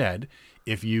 actually said,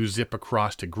 if you zip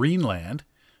across to Greenland,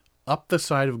 up the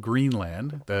side of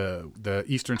Greenland, the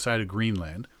eastern side of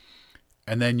Greenland,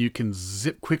 and then you can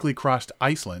zip quickly across to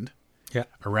Iceland, Yeah.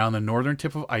 around the northern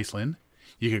tip of Iceland.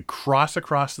 You could cross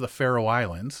across to the Faroe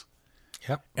Islands,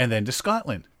 Yep. and then to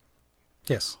Scotland.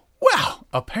 Yes. Well,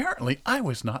 apparently I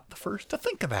was not the first to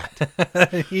think of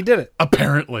that. He did it.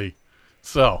 Apparently.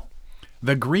 So,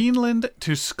 the Greenland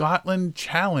to Scotland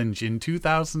Challenge in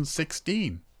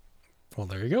 2016. Well,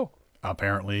 there you go.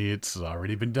 Apparently, it's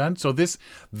already been done. So this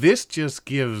just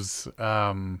gives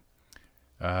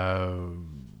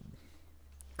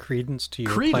Credence to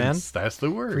your credence. plan. That's the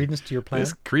word. Credence to your plan.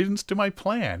 This credence to my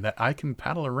plan that I can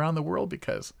paddle around the world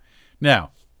because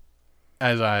now,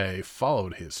 as I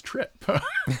followed his trip,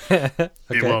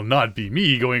 it will not be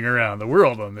me going around the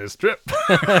world on this trip.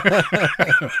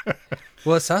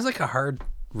 Well, it sounds like a hard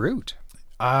route.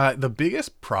 The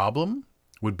biggest problem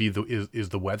would be is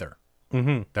the weather.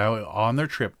 Mm-hmm. That on their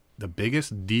trip, the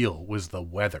biggest deal was the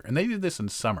weather, and they did this in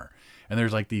summer. And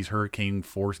there's like these hurricane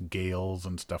force gales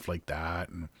and stuff like that,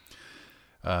 and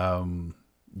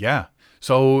yeah.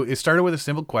 So it started with a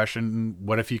simple question: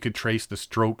 what if you could trace the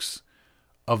strokes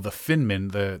of the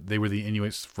Finmen? They were the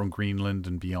Inuits from Greenland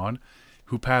and beyond,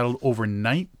 who paddled over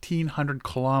 1,900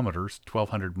 kilometers,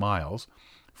 1,200 miles,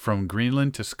 from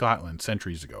Greenland to Scotland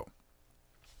centuries ago.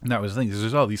 And that was the thing.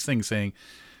 There's all these things saying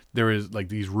there is like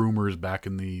these rumors back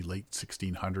in the late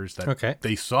 1600s that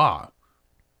they saw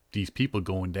these people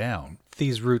going down.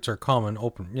 These routes are common,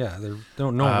 open. Yeah,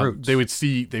 they're no routes. They would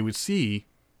see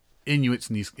Inuits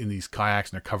in these kayaks,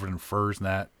 and they're covered in furs and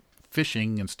that,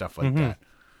 fishing and stuff like that.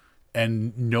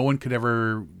 And no one could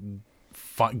ever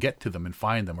get to them and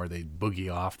find them, or they'd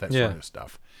boogie off, that sort of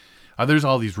stuff. There's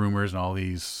all these rumors and all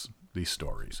these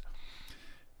stories.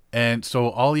 And so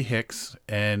Ollie Hicks,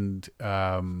 and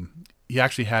he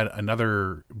actually had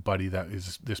another buddy that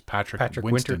is this Patrick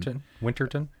Winston.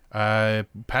 Winterton?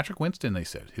 Patrick Winston, they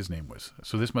said his name was.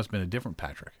 So this must have been a different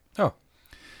Patrick. Oh.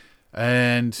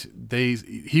 And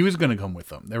he was going to come with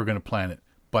them. They were going to plan it.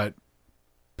 But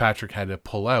Patrick had to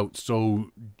pull out.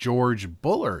 So George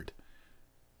Bullard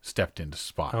stepped into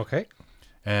spot. Okay.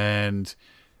 And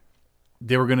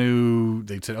they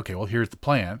said, okay, well, here's the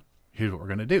plan. Here's what we're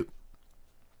going to do.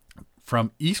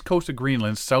 From east coast of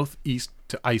Greenland, southeast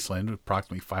to Iceland,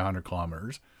 approximately 500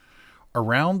 kilometers,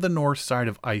 around the north side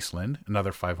of Iceland,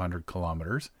 another 500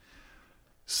 kilometers,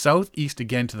 southeast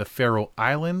again to the Faroe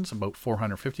Islands, about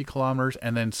 450 kilometers,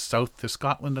 and then south to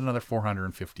Scotland, another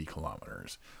 450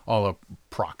 kilometers, all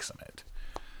approximate.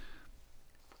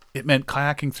 It meant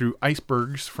kayaking through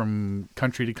icebergs from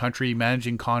country to country,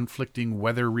 managing conflicting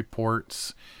weather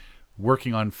reports,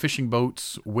 working on fishing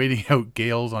boats, waiting out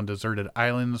gales on deserted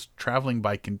islands, traveling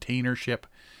by container ship,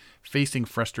 facing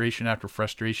frustration after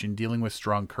frustration, dealing with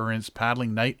strong currents,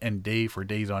 paddling night and day for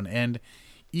days on end,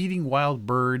 eating wild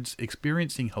birds,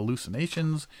 experiencing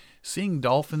hallucinations, seeing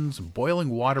dolphins, boiling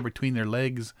water between their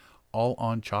legs, all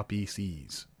on choppy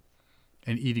seas.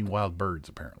 And eating wild birds,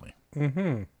 apparently.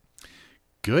 Mm-hmm.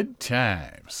 Good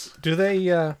times. Do they,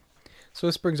 so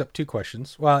this brings up two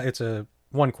questions. Well, it's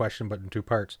one question, but in two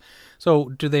parts. So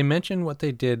do they mention what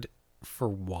they did for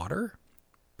water?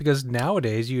 Because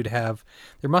nowadays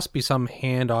there must be some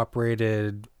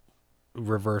hand-operated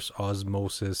reverse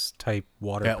osmosis type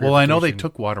water. Yeah, well, I know they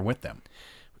took water with them.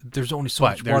 There's only so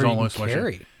much water you can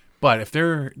carry. But if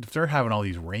they're having all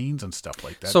these rains and stuff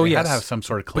like that, they had to have some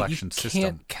sort of collection system. You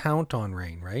can't count on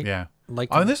rain, right? Yeah.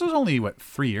 This was only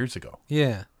 3 years ago.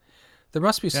 Yeah. There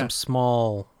must be some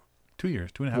small 2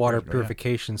 years, 2.5 water years ago,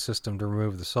 purification system to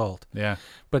remove the salt. Yeah.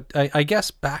 But I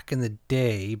guess back in the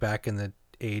day, back in the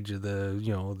age of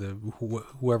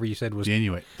whoever you said was the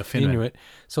Inuit, the Finland. Inuit.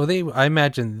 So I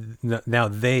imagine now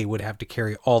they would have to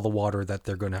carry all the water that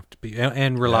they're going to have to be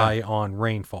and rely on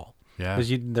rainfall. Yeah.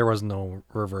 Because there was no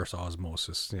reverse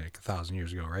osmosis 1,000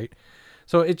 years ago, right?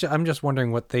 So I'm just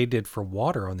wondering what they did for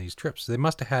water on these trips. They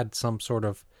must have had some sort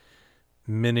of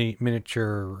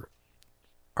miniature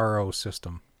RO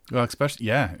system. Well,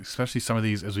 especially some of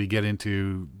these as we get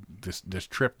into this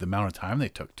trip, the amount of time they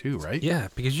took too, right? Yeah,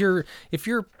 because if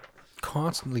you're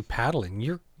constantly paddling,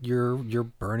 you're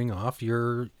burning off,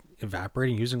 you're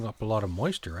evaporating, using up a lot of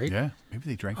moisture, right? Yeah, maybe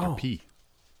they drank their pee.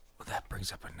 Well, that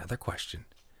brings up another question.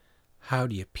 How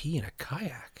do you pee in a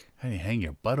kayak? How do you hang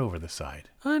your butt over the side?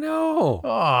 I know.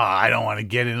 Oh, I don't want to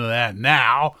get into that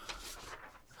now.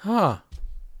 Huh.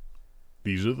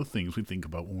 These are the things we think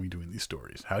about when we're doing these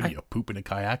stories. How do you poop in a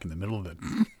kayak in the middle of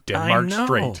the Denmark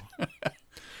Strait?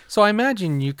 So I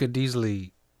imagine you could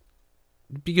easily,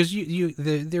 because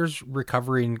there's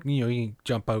recovery, and you can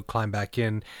jump out, climb back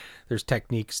in. There's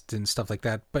techniques and stuff like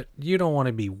that, but you don't want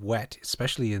to be wet,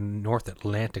 especially in North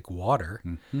Atlantic water.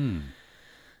 Mm-hmm.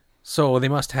 So they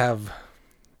must have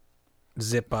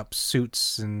zip up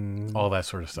suits and all that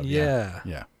sort of stuff.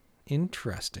 Yeah.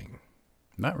 Interesting.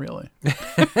 Not really.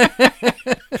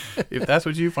 If that's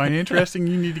what you find interesting,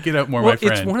 you need to get out more, my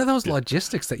friend. It's one of those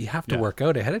logistics that you have to work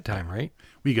out ahead of time, right?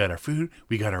 We got our food,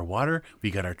 we got our water,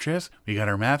 we got our trips, we got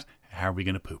our maps. How are we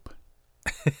going to poop?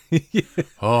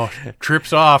 Oh,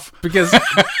 trips off. because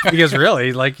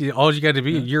really, like all you got to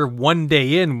be, you're one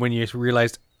day in when you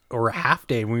realized, or a half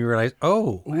day when you realize,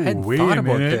 oh, I hadn't Wait thought a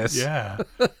about minute. this. Yeah.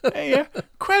 Hey,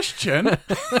 question.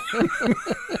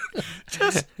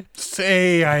 Just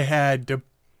say I had to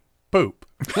poop.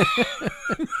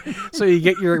 So you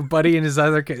get your buddy in his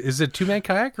other. Is it a 2-man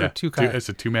kayak or two kayaks? It's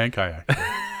a 2-man kayak.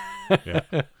 Yeah.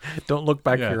 Don't look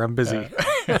back Yeah. here. I'm busy.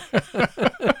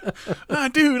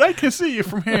 Dude, I can see you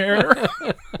from here.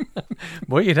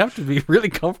 Boy, you'd have to be really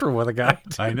comfortable with a guy.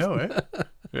 I know it.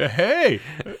 Hey.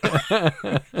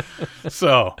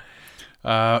 So,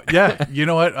 yeah, you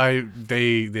know what?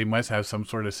 They must have some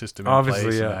sort of system in Obviously,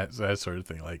 place, yeah. and that sort of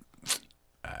thing. Like,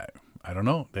 I don't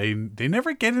know. They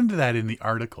never get into that in the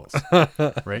articles,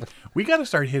 right? We got to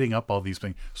start hitting up all these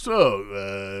things. So,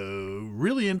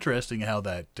 really interesting how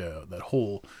that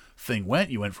whole thing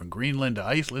went. You went from Greenland to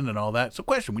Iceland and all that. So,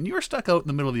 question: when you were stuck out in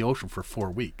the middle of the ocean for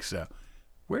 4 weeks,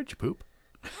 where'd you poop?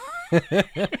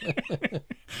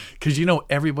 Because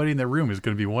everybody in the room is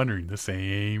going to be wondering the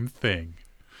same thing,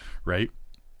 right?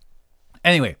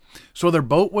 Anyway, so their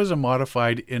boat was a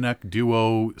modified Inuk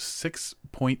Duo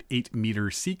 6.8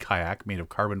 meter sea kayak made of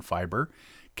carbon fiber,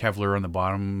 Kevlar on the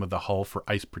bottom of the hull for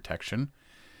ice protection,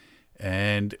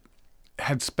 and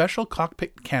had special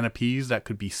cockpit canopies that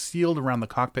could be sealed around the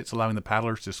cockpits, allowing the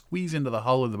paddlers to squeeze into the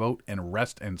hull of the boat and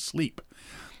rest and sleep.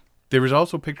 There was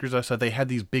also pictures I saw. They had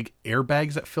these big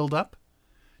airbags that filled up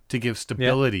to give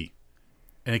stability,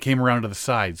 and it came around to the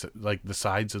sides, like the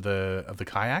sides of the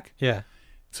kayak. Yeah.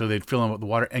 So they'd fill them with the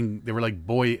water, and they were like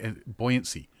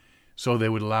buoyancy, so they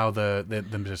would allow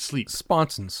them to sleep.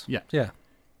 Sponsons. Yeah. Yeah.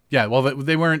 Yeah. Well,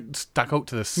 they weren't stuck out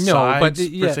to the sides but,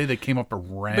 per se. They came up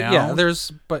around. But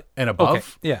yeah, and above.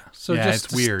 Okay, yeah. So Yeah, just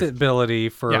it's weird. stability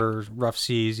for rough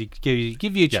seas. You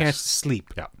give you a chance to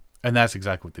sleep. Yeah. And that's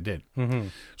exactly what they did. Mm-hmm.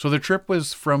 So the trip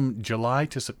was from July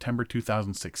to September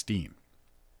 2016.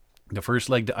 The first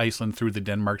leg to Iceland through the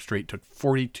Denmark Strait took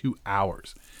 42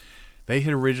 hours. They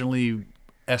had originally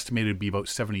estimated to be about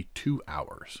 72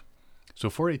 hours. So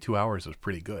 42 hours is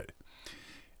pretty good.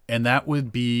 And that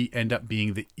would end up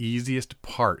being the easiest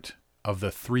part of the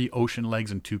 3 ocean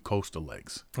legs and 2 coastal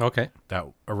legs. Okay. That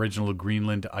original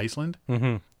Greenland to Iceland,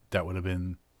 that would have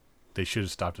been, they should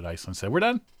have stopped at Iceland and said, we're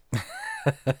done.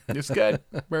 It's good.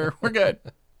 We're good.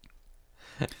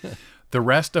 The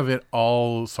rest of it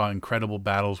all saw incredible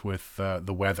battles with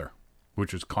the weather,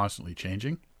 which was constantly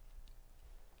changing.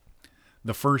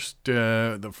 The first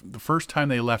time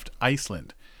they left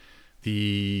Iceland,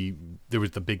 there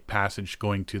was the big passage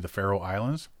going to the Faroe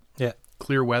Islands. Yeah.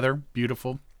 Clear weather,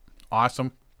 beautiful,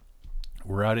 awesome.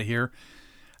 We're out of here.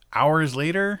 Hours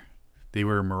later, they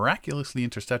were miraculously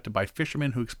intercepted by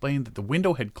fishermen who explained that the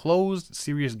window had closed.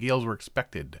 Serious gales were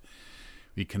expected.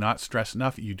 We cannot stress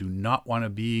enough, you do not want to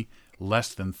be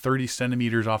less than 30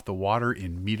 centimeters off the water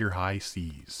in meter-high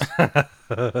seas.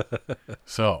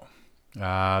 So,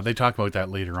 they talk about that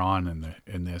later on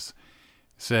in this.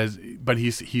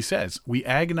 He says, we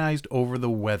agonized over the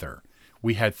weather.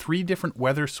 We had 3 different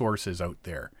weather sources out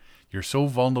there. You're so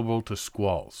vulnerable to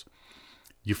squalls.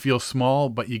 You feel small,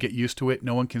 but you get used to it.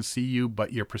 No one can see you,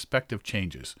 but your perspective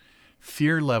changes.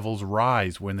 Fear levels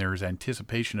rise when there is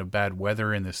anticipation of bad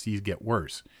weather and the seas get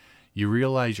worse. You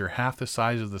realize you're half the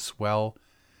size of the swell,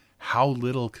 how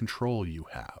little control you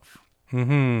have.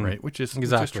 Mm-hmm. Right? Which is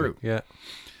true. Yeah.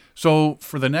 So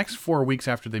for the next 4 weeks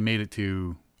after they made it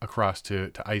across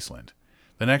to Iceland,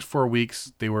 the next 4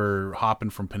 weeks they were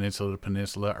hopping from peninsula to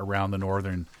peninsula around the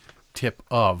northern tip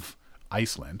of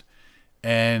Iceland.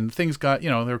 And things got, they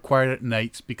were quiet at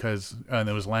nights because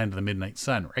there was land of the midnight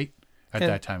sun, right? At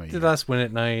that time of year. The last wind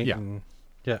at night. Yeah.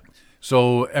 Yeah.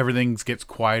 So everything gets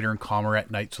quieter and calmer at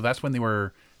night. So that's when they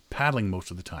were paddling most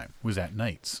of the time, was at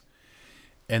nights.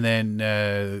 And then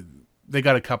they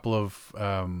got a couple of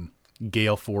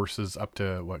gale forces up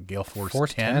to, gale force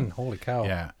 10? Holy cow.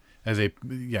 Yeah.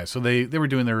 So they were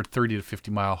doing their 30 to 50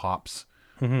 mile hops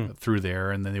through there.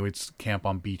 And then they would camp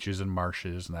on beaches and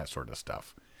marshes and that sort of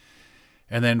stuff.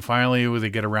 And then finally, they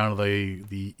get around to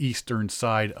the eastern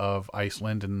side of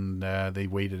Iceland, and they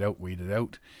waited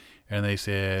out, and they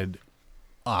said,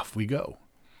 off we go.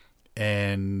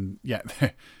 And yeah,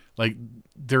 like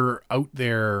they're out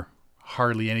there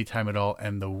hardly any time at all,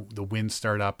 and the winds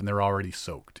start up, and they're already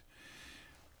soaked.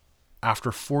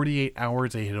 After 48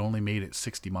 hours, they had only made it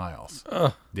 60 miles.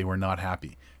 They were not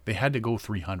happy. They had to go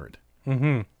 300.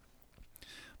 Mm-hmm.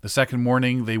 The second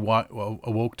morning, they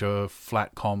awoke to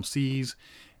flat, calm seas,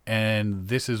 and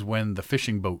this is when the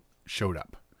fishing boat showed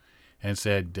up and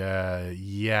said,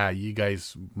 you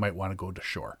guys might want to go to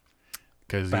shore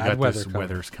because you got this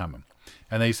weather's coming.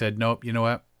 And they said, nope, you know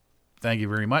what? thank you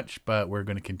very much, but we're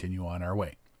going to continue on our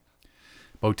way.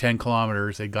 About 10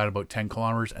 kilometers, they got about 10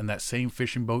 kilometers, and that same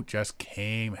fishing boat just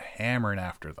came hammering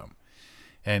after them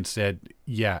and said,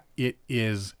 yeah, it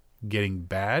is getting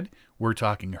bad. We're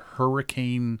talking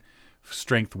hurricane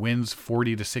strength winds,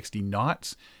 40 to 60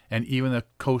 knots, and even the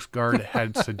Coast Guard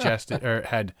had suggested or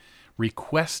had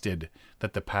requested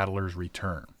that the paddlers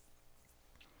return.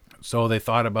 So they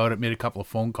thought about it, made a couple of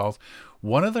phone calls.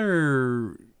 One of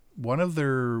their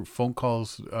phone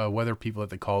calls, weather people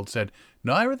that they called said,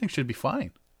 no, everything should be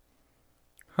fine.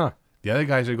 Huh. The other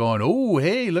guys are going, oh,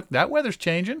 hey, look, that weather's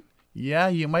changing. Yeah,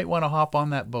 you might want to hop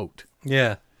on that boat.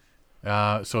 Yeah.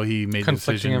 So he made the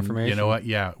decision, information. you know what?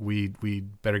 Yeah, we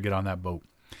better get on that boat.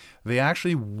 They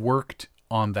actually worked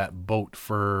on that boat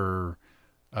for,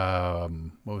 what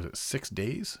was it, 6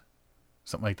 days?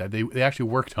 Something like that. They actually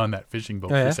worked on that fishing boat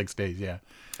for 6 days, yeah.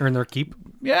 Earn their keep?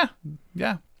 Yeah.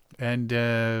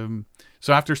 And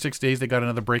so after 6 days, they got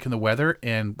another break in the weather,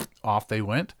 and off they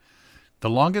went. The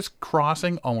longest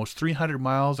crossing, almost 300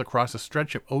 miles across a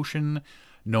stretch of ocean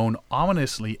known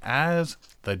ominously as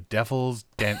the Devil's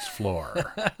Dance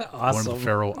Floor. Awesome. One of the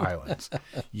Faroe Islands.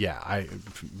 Yeah,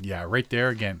 right there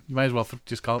again. You might as well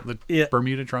just call it the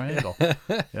Bermuda Triangle.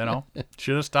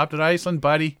 Should have stopped at Iceland,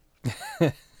 buddy.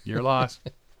 You're lost.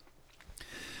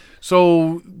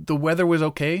 So the weather was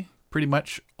okay pretty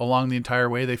much along the entire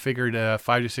way. They figured a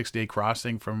 5 to 6 day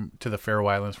crossing to the Faroe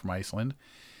Islands from Iceland.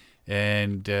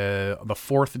 And the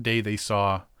fourth day they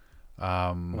saw...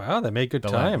 wow, they made good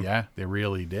time. Yeah, they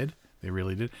really did.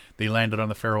 They landed on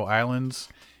the Faroe Islands,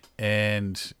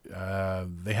 and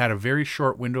they had a very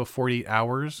short window of 48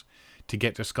 hours to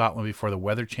get to Scotland before the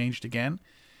weather changed again.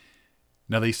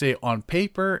 Now, they say on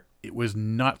paper it was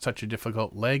not such a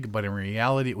difficult leg, but in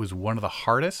reality it was one of the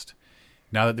hardest.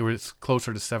 Now that there was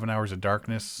closer to 7 hours of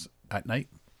darkness at night.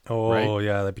 Oh, right?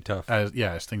 Yeah, that'd be tough.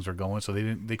 As things were going, so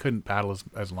they couldn't paddle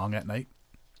as long at night.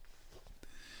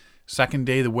 Second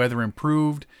day, the weather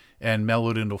improved and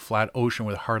mellowed into a flat ocean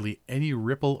with hardly any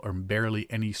ripple or barely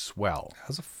any swell. That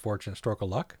was a fortunate stroke of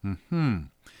luck.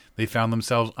 They found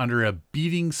themselves under a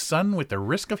beating sun with the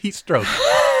risk of heat stroke.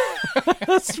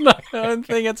 That's not one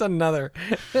thing, it's another.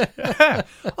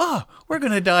 Oh, we're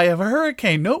going to die of a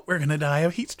hurricane. Nope, we're going to die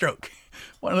of heat stroke.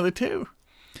 One of the two.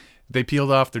 They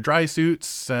peeled off their dry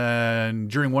suits, and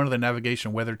during one of the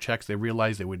navigation weather checks, they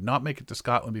realized they would not make it to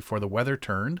Scotland before the weather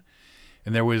turned.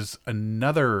 And there was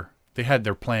they had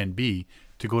their plan B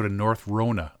to go to North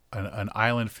Rona, an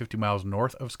island 50 miles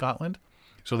north of Scotland.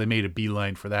 So they made a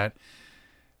beeline for that.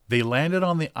 They landed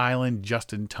on the island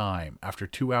just in time. After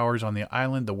 2 hours on the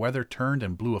island, the weather turned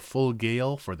and blew a full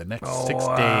gale for the next 6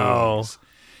 days.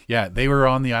 Yeah, they were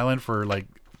on the island for like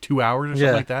 2 hours or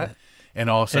something like that. And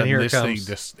all of a sudden,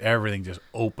 everything just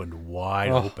opened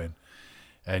wide open.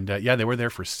 And they were there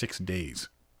for 6 days.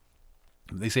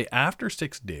 They say after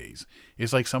 6 days,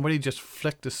 it's like somebody just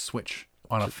flicked a switch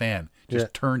on a fan,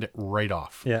 just turned it right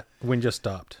off. Yeah, wind just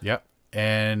stopped. Yep.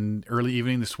 And early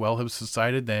evening, the swell had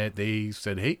subsided. That they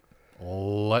said, "Hey,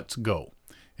 let's go,"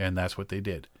 and that's what they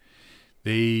did.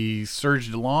 They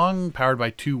surged along, powered by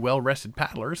two well-rested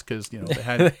paddlers, because they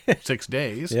had 6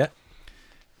 days. Yeah.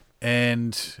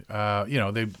 And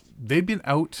they'd been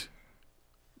out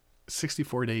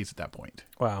 64 days at that point.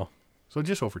 Wow. So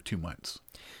just over 2 months.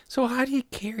 So how do you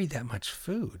carry that much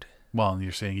food? Well, and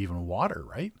you're saying even water,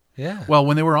 right? Yeah. Well,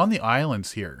 when they were on the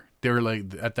islands here, they were like,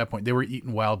 at that point, they were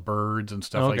eating wild birds and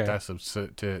stuff like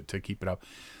that to keep it up.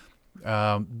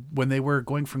 When they were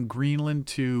going from Greenland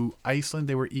to Iceland,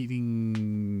 they were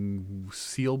eating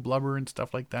seal blubber and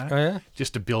stuff like that. Oh, yeah?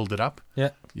 Just to build it up. Yeah.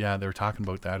 Yeah, they were talking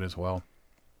about that as well.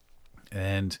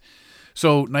 And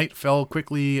so night fell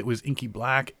quickly. It was inky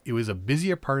black. It was a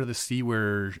busier part of the sea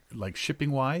where, like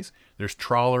shipping wise, there's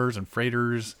trawlers and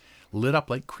freighters lit up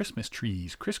like Christmas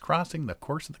trees, crisscrossing the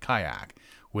course of the kayak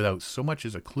without so much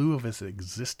as a clue of its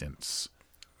existence.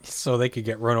 So they could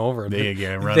get run over. They could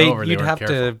get run over. You'd have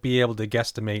to be able to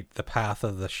guesstimate the path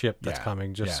of the ship that's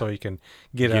coming, just so you can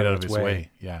get out of its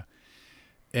way. Yeah.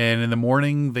 And in the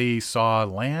morning, they saw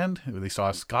land. They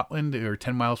saw Scotland. They were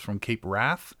 10 miles from Cape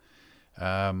Wrath.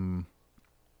 And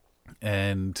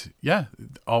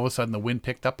all of a sudden the wind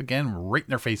picked up again right in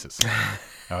their faces.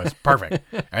 That was perfect.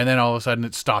 And then all of a sudden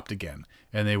it stopped again,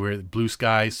 and they were blue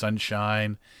sky,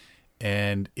 sunshine,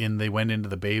 and they went into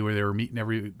the bay where they were meeting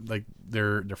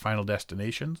their final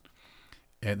destinations.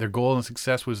 And their goal and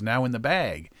success was now in the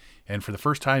bag. And for the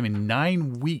first time in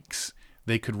 9 weeks,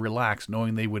 they could relax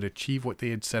knowing they would achieve what they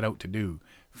had set out to do.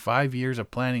 5 years of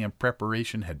planning and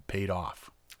preparation had paid off.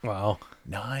 Wow.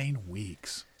 9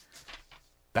 weeks.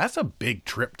 That's a big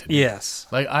trip to do. Yes.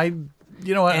 Like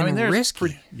there's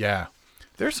risky. yeah.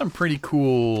 there's some pretty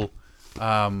cool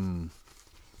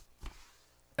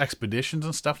expeditions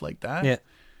and stuff like that. Yeah.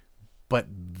 But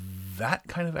that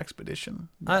kind of expedition,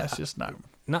 that's just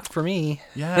not for me.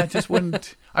 Yeah, it just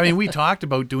wouldn't. I mean, we talked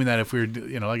about doing that if we were,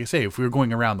 like I say, if we were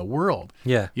going around the world.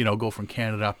 Yeah. Go from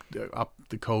Canada up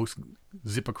the coast,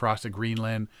 zip across to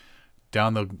Greenland,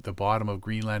 down the bottom of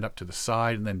Greenland up to the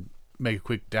side, and then make a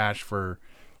quick dash for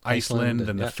Iceland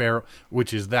and the Faroe,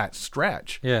 which is that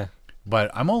stretch. Yeah.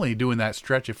 But I'm only doing that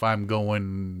stretch if I'm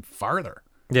going farther.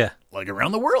 Yeah. Like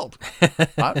around the world.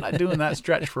 I'm not doing that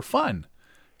stretch for fun.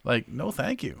 Like, no,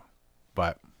 thank you.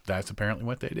 But that's apparently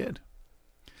what they did.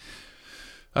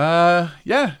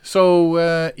 Yeah.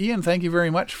 So, Ian, thank you very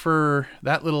much for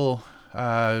that little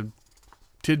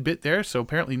tidbit there. So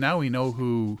apparently now we know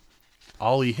who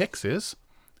Ollie Hicks is.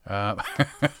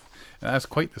 That's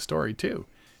quite the story too.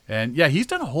 And yeah, he's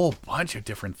done a whole bunch of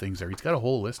different things there. He's got a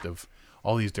whole list of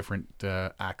all these different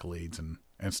accolades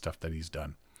and stuff that he's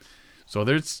done. So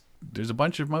there's a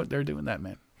bunch of them out there doing that,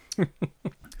 man.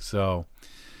 So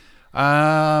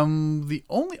the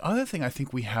only other thing I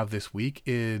think we have this week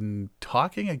in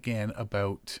talking again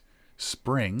about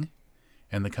spring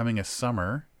and the coming of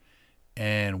summer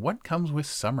and what comes with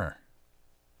summer.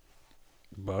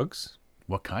 Bugs.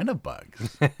 What kind of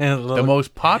bugs? The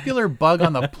most popular bug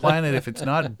on the planet, if it's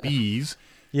not bees.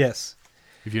 Yes.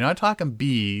 If you're not talking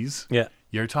bees, yeah,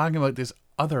 you're talking about this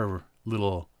other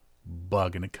little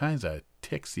bug, and it kind of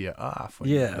ticks you off.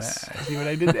 Yes. See what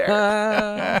I did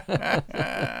there?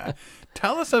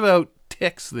 Tell us about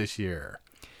ticks this year.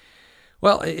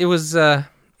 Well, it was...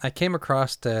 I came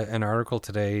across an article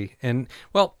today, and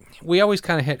well, we always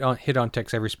kind of hit on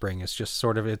ticks every spring. It's just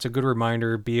sort of, it's a good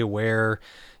reminder, be aware,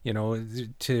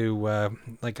 to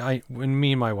when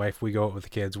me and my wife, we go out with the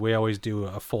kids, we always do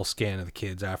a full scan of the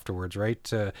kids afterwards,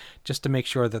 right? Just to make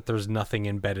sure that there's nothing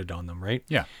embedded on them, right?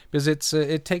 Yeah. Because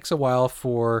it takes a while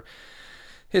for,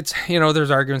 there's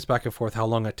arguments back and forth how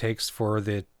long it takes for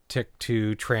the tick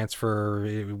to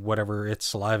transfer whatever its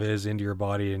saliva is into your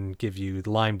body and give you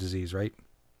Lyme disease, right?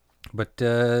 But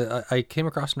I came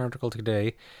across an article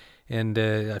today, and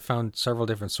I found several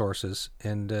different sources.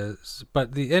 And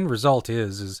but the end result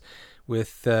is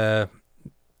with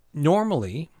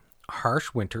normally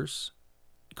harsh winters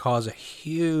cause a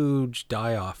huge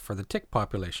die-off for the tick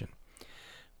population.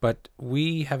 But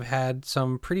we have had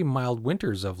some pretty mild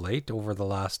winters of late over the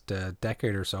last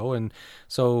decade or so, and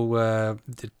so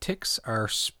the ticks are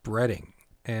spreading.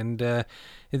 And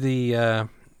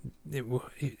it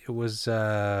was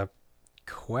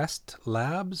Quest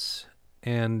Labs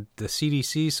and the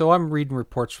CDC. So I'm reading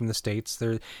reports from the States.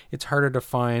 It's harder to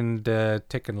find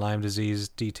tick and Lyme disease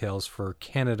details for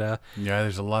Canada. Yeah,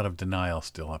 there's a lot of denial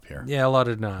still up here. Yeah, a lot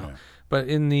of denial. Yeah. But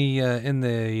in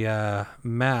the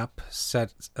map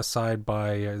set aside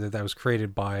by that was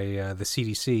created by the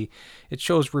CDC, it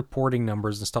shows reporting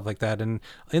numbers and stuff like that. And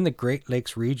in the Great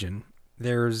Lakes region,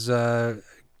 there's a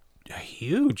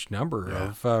huge number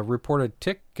of reported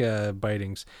tick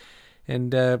bitings.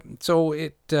 And so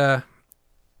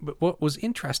but what was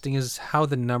interesting is how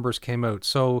the numbers came out.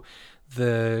 So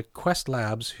the Quest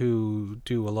Labs, who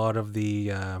do a lot of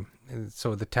the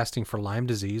testing for Lyme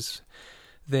disease,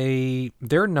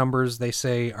 their numbers, they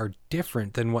say, are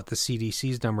different than what the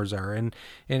CDC's numbers are. And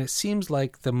it seems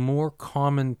like the more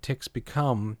common ticks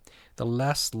become, the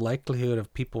less likelihood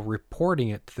of people reporting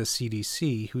it to the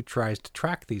CDC, who tries to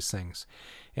track these things.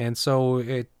 And so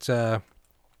in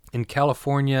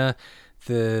California,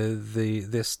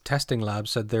 this testing lab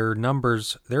said their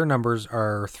numbers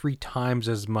are 3 times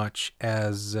as much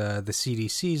as the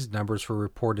CDC's numbers for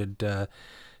reported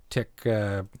tick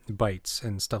bites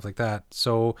and stuff like that.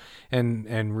 So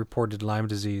and reported Lyme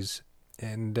disease.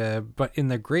 And but in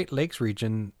the Great Lakes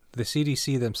region, the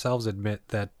CDC themselves admit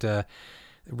that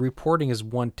reporting is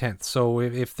 1/10. So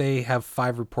if they have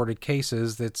 5 reported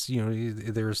cases, that's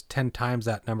there's 10 times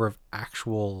that number of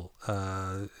actual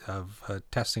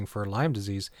testing for Lyme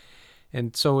disease,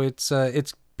 and so it's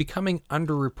becoming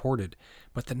underreported.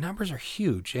 But the numbers are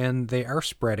huge, and they are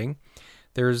spreading.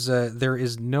 There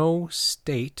is no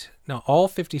state. Now, all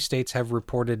 50 states have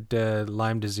reported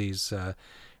Lyme disease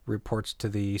reports to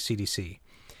the CDC,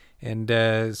 and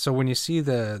so when you see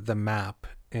the map.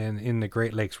 And in the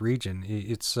Great Lakes region,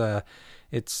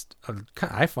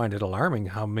 I find it alarming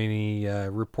how many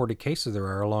reported cases there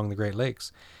are along the Great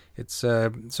Lakes. It's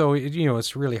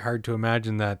it's really hard to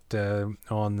imagine that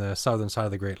on the southern side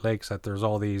of the Great Lakes that there's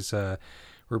all these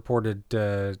reported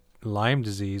Lyme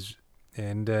disease,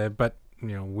 and but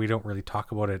we don't really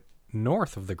talk about it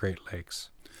north of the Great Lakes.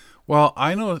 Well,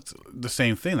 I know it's the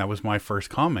same thing. That was my first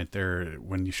comment there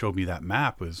when you showed me that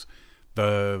map, was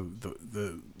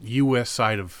the U.S.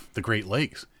 side of the Great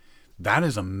Lakes, that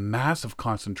is a massive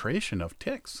concentration of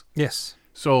ticks. Yes.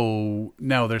 So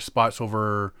now there's spots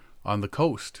over on the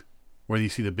coast where you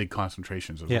see the big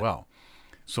concentrations as well.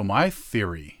 So my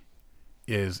theory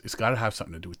is it's got to have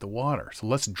something to do with the water. So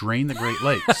let's drain the Great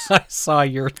Lakes. I saw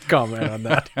your comment on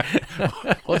that.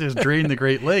 We'll just drain the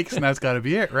Great Lakes, and that's got to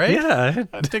be it, right? Yeah.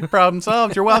 Tick problem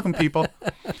solved. You're welcome, people.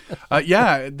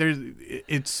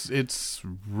 It's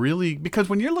really, because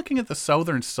when you're looking at the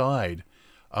southern side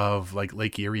of like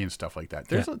Lake Erie and stuff like that,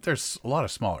 there's a lot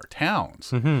of smaller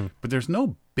towns, but there's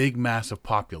no big massive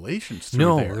populations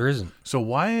through there. No, there isn't. So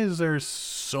why is there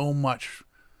so much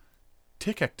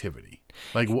tick activity,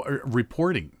 like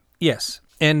reporting? Yes,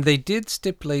 and they did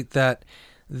stipulate that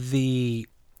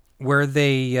where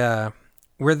they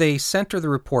center the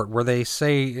report, where they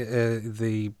say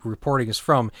the reporting is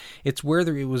from, it's where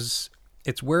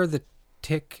the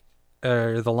tick,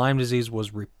 the Lyme disease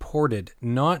was reported,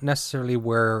 not necessarily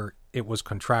where it was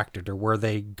contracted or where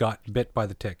they got bit by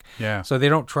the tick. Yeah. So they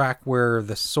don't track where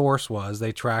the source was;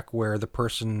 they track where the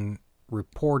person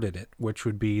reported it, which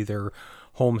would be their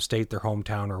home state, their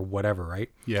hometown, or whatever, right?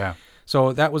 Yeah.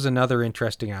 So that was another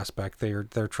interesting aspect.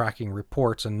 They're tracking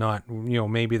reports and not,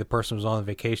 maybe the person was on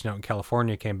vacation out in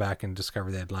California, came back and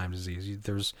discovered they had Lyme disease.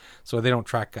 So they don't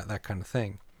track that kind of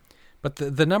thing. But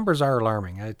the numbers are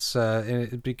alarming. It's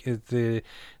the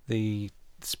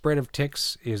spread of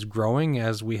ticks is growing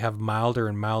as we have milder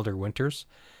and milder winters.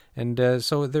 And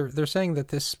so they're saying that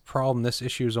this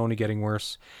issue is only getting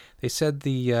worse. They said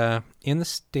in the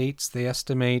States they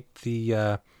estimate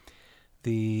the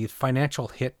financial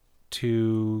hit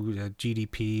to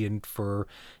GDP and for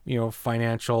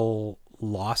financial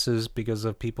losses because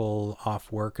of people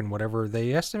off work and whatever.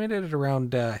 They estimated it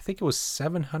around I think it was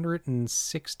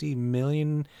 $768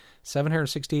 million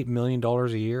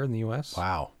a year in the U.S.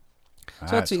 Wow.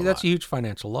 So that's a huge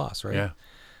financial loss, right? Yeah.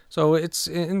 So it's,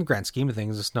 in the grand scheme of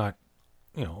things, it's not,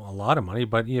 a lot of money,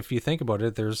 but if you think about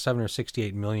it, there's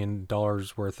 $768 million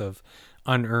worth of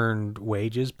unearned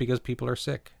wages because people are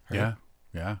sick. Right? Yeah.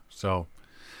 Yeah. So,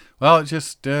 well, it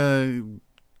just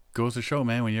goes to show,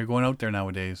 man, when you're going out there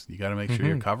nowadays, you got to make sure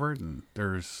you're covered, and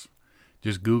just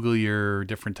Google your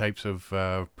different types of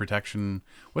protection.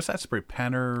 What's that spray?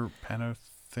 Paraffin?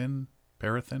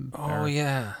 Oh,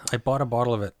 yeah. I bought a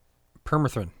bottle of it.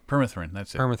 Permethrin,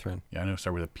 that's it. Permethrin. Yeah, I know it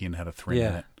started with a P and had a 3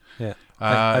 in it. Yeah.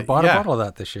 I bought a bottle of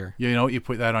that this year. You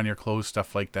put that on your clothes,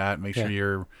 stuff like that. Make sure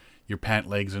your pant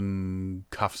legs and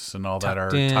cuffs and all that are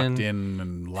tucked in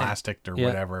and elastic or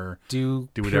whatever. Do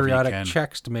whatever you periodic can.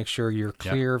 checks to make sure you're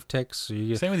clear of ticks. So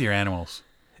Same with your animals.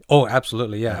 Oh,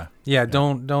 absolutely, yeah.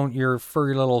 Don't your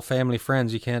furry little family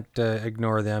friends. You can't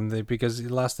ignore them because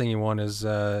the last thing you want is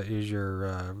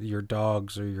your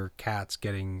dogs or your cats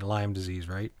getting Lyme disease,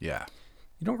 right? Yeah.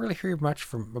 You don't really hear much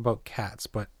about cats,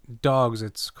 but dogs,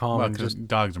 it's common. Well, because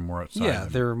dogs are more outside. Yeah,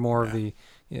 they're more of the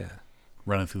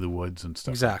running through the woods and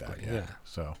stuff. Exactly. Like that, yeah.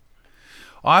 So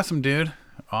awesome, dude.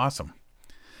 Awesome.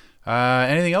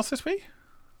 Anything else this week?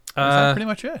 Is that pretty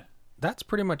much it? That's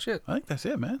pretty much it. I think that's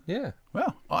it, man. Yeah.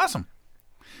 Well, awesome.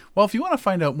 Well, if you want to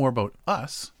find out more about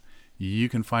us, you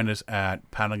can find us at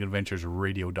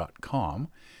paddlingadventuresradio.com.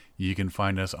 You can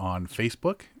find us on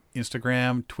Facebook,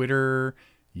 Instagram, Twitter,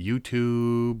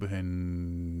 YouTube,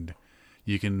 and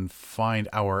you can find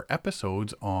our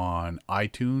episodes on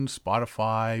iTunes,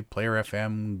 Spotify, Player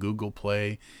FM, Google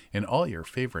Play, and all your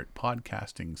favorite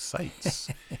podcasting sites.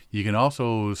 You can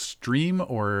also stream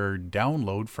or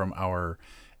download from our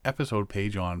episode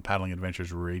page on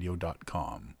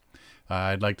paddlingadventuresradio.com.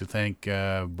 I'd like to thank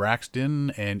Braxton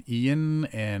and Ian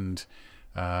and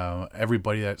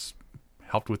everybody that's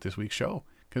helped with this week's show,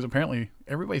 because apparently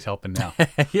everybody's helping now.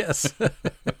 Yes.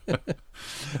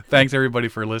 Thanks, everybody,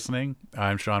 for listening.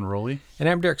 I'm Sean Rowley. And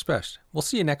I'm Derek Specht. We'll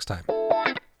see you next time.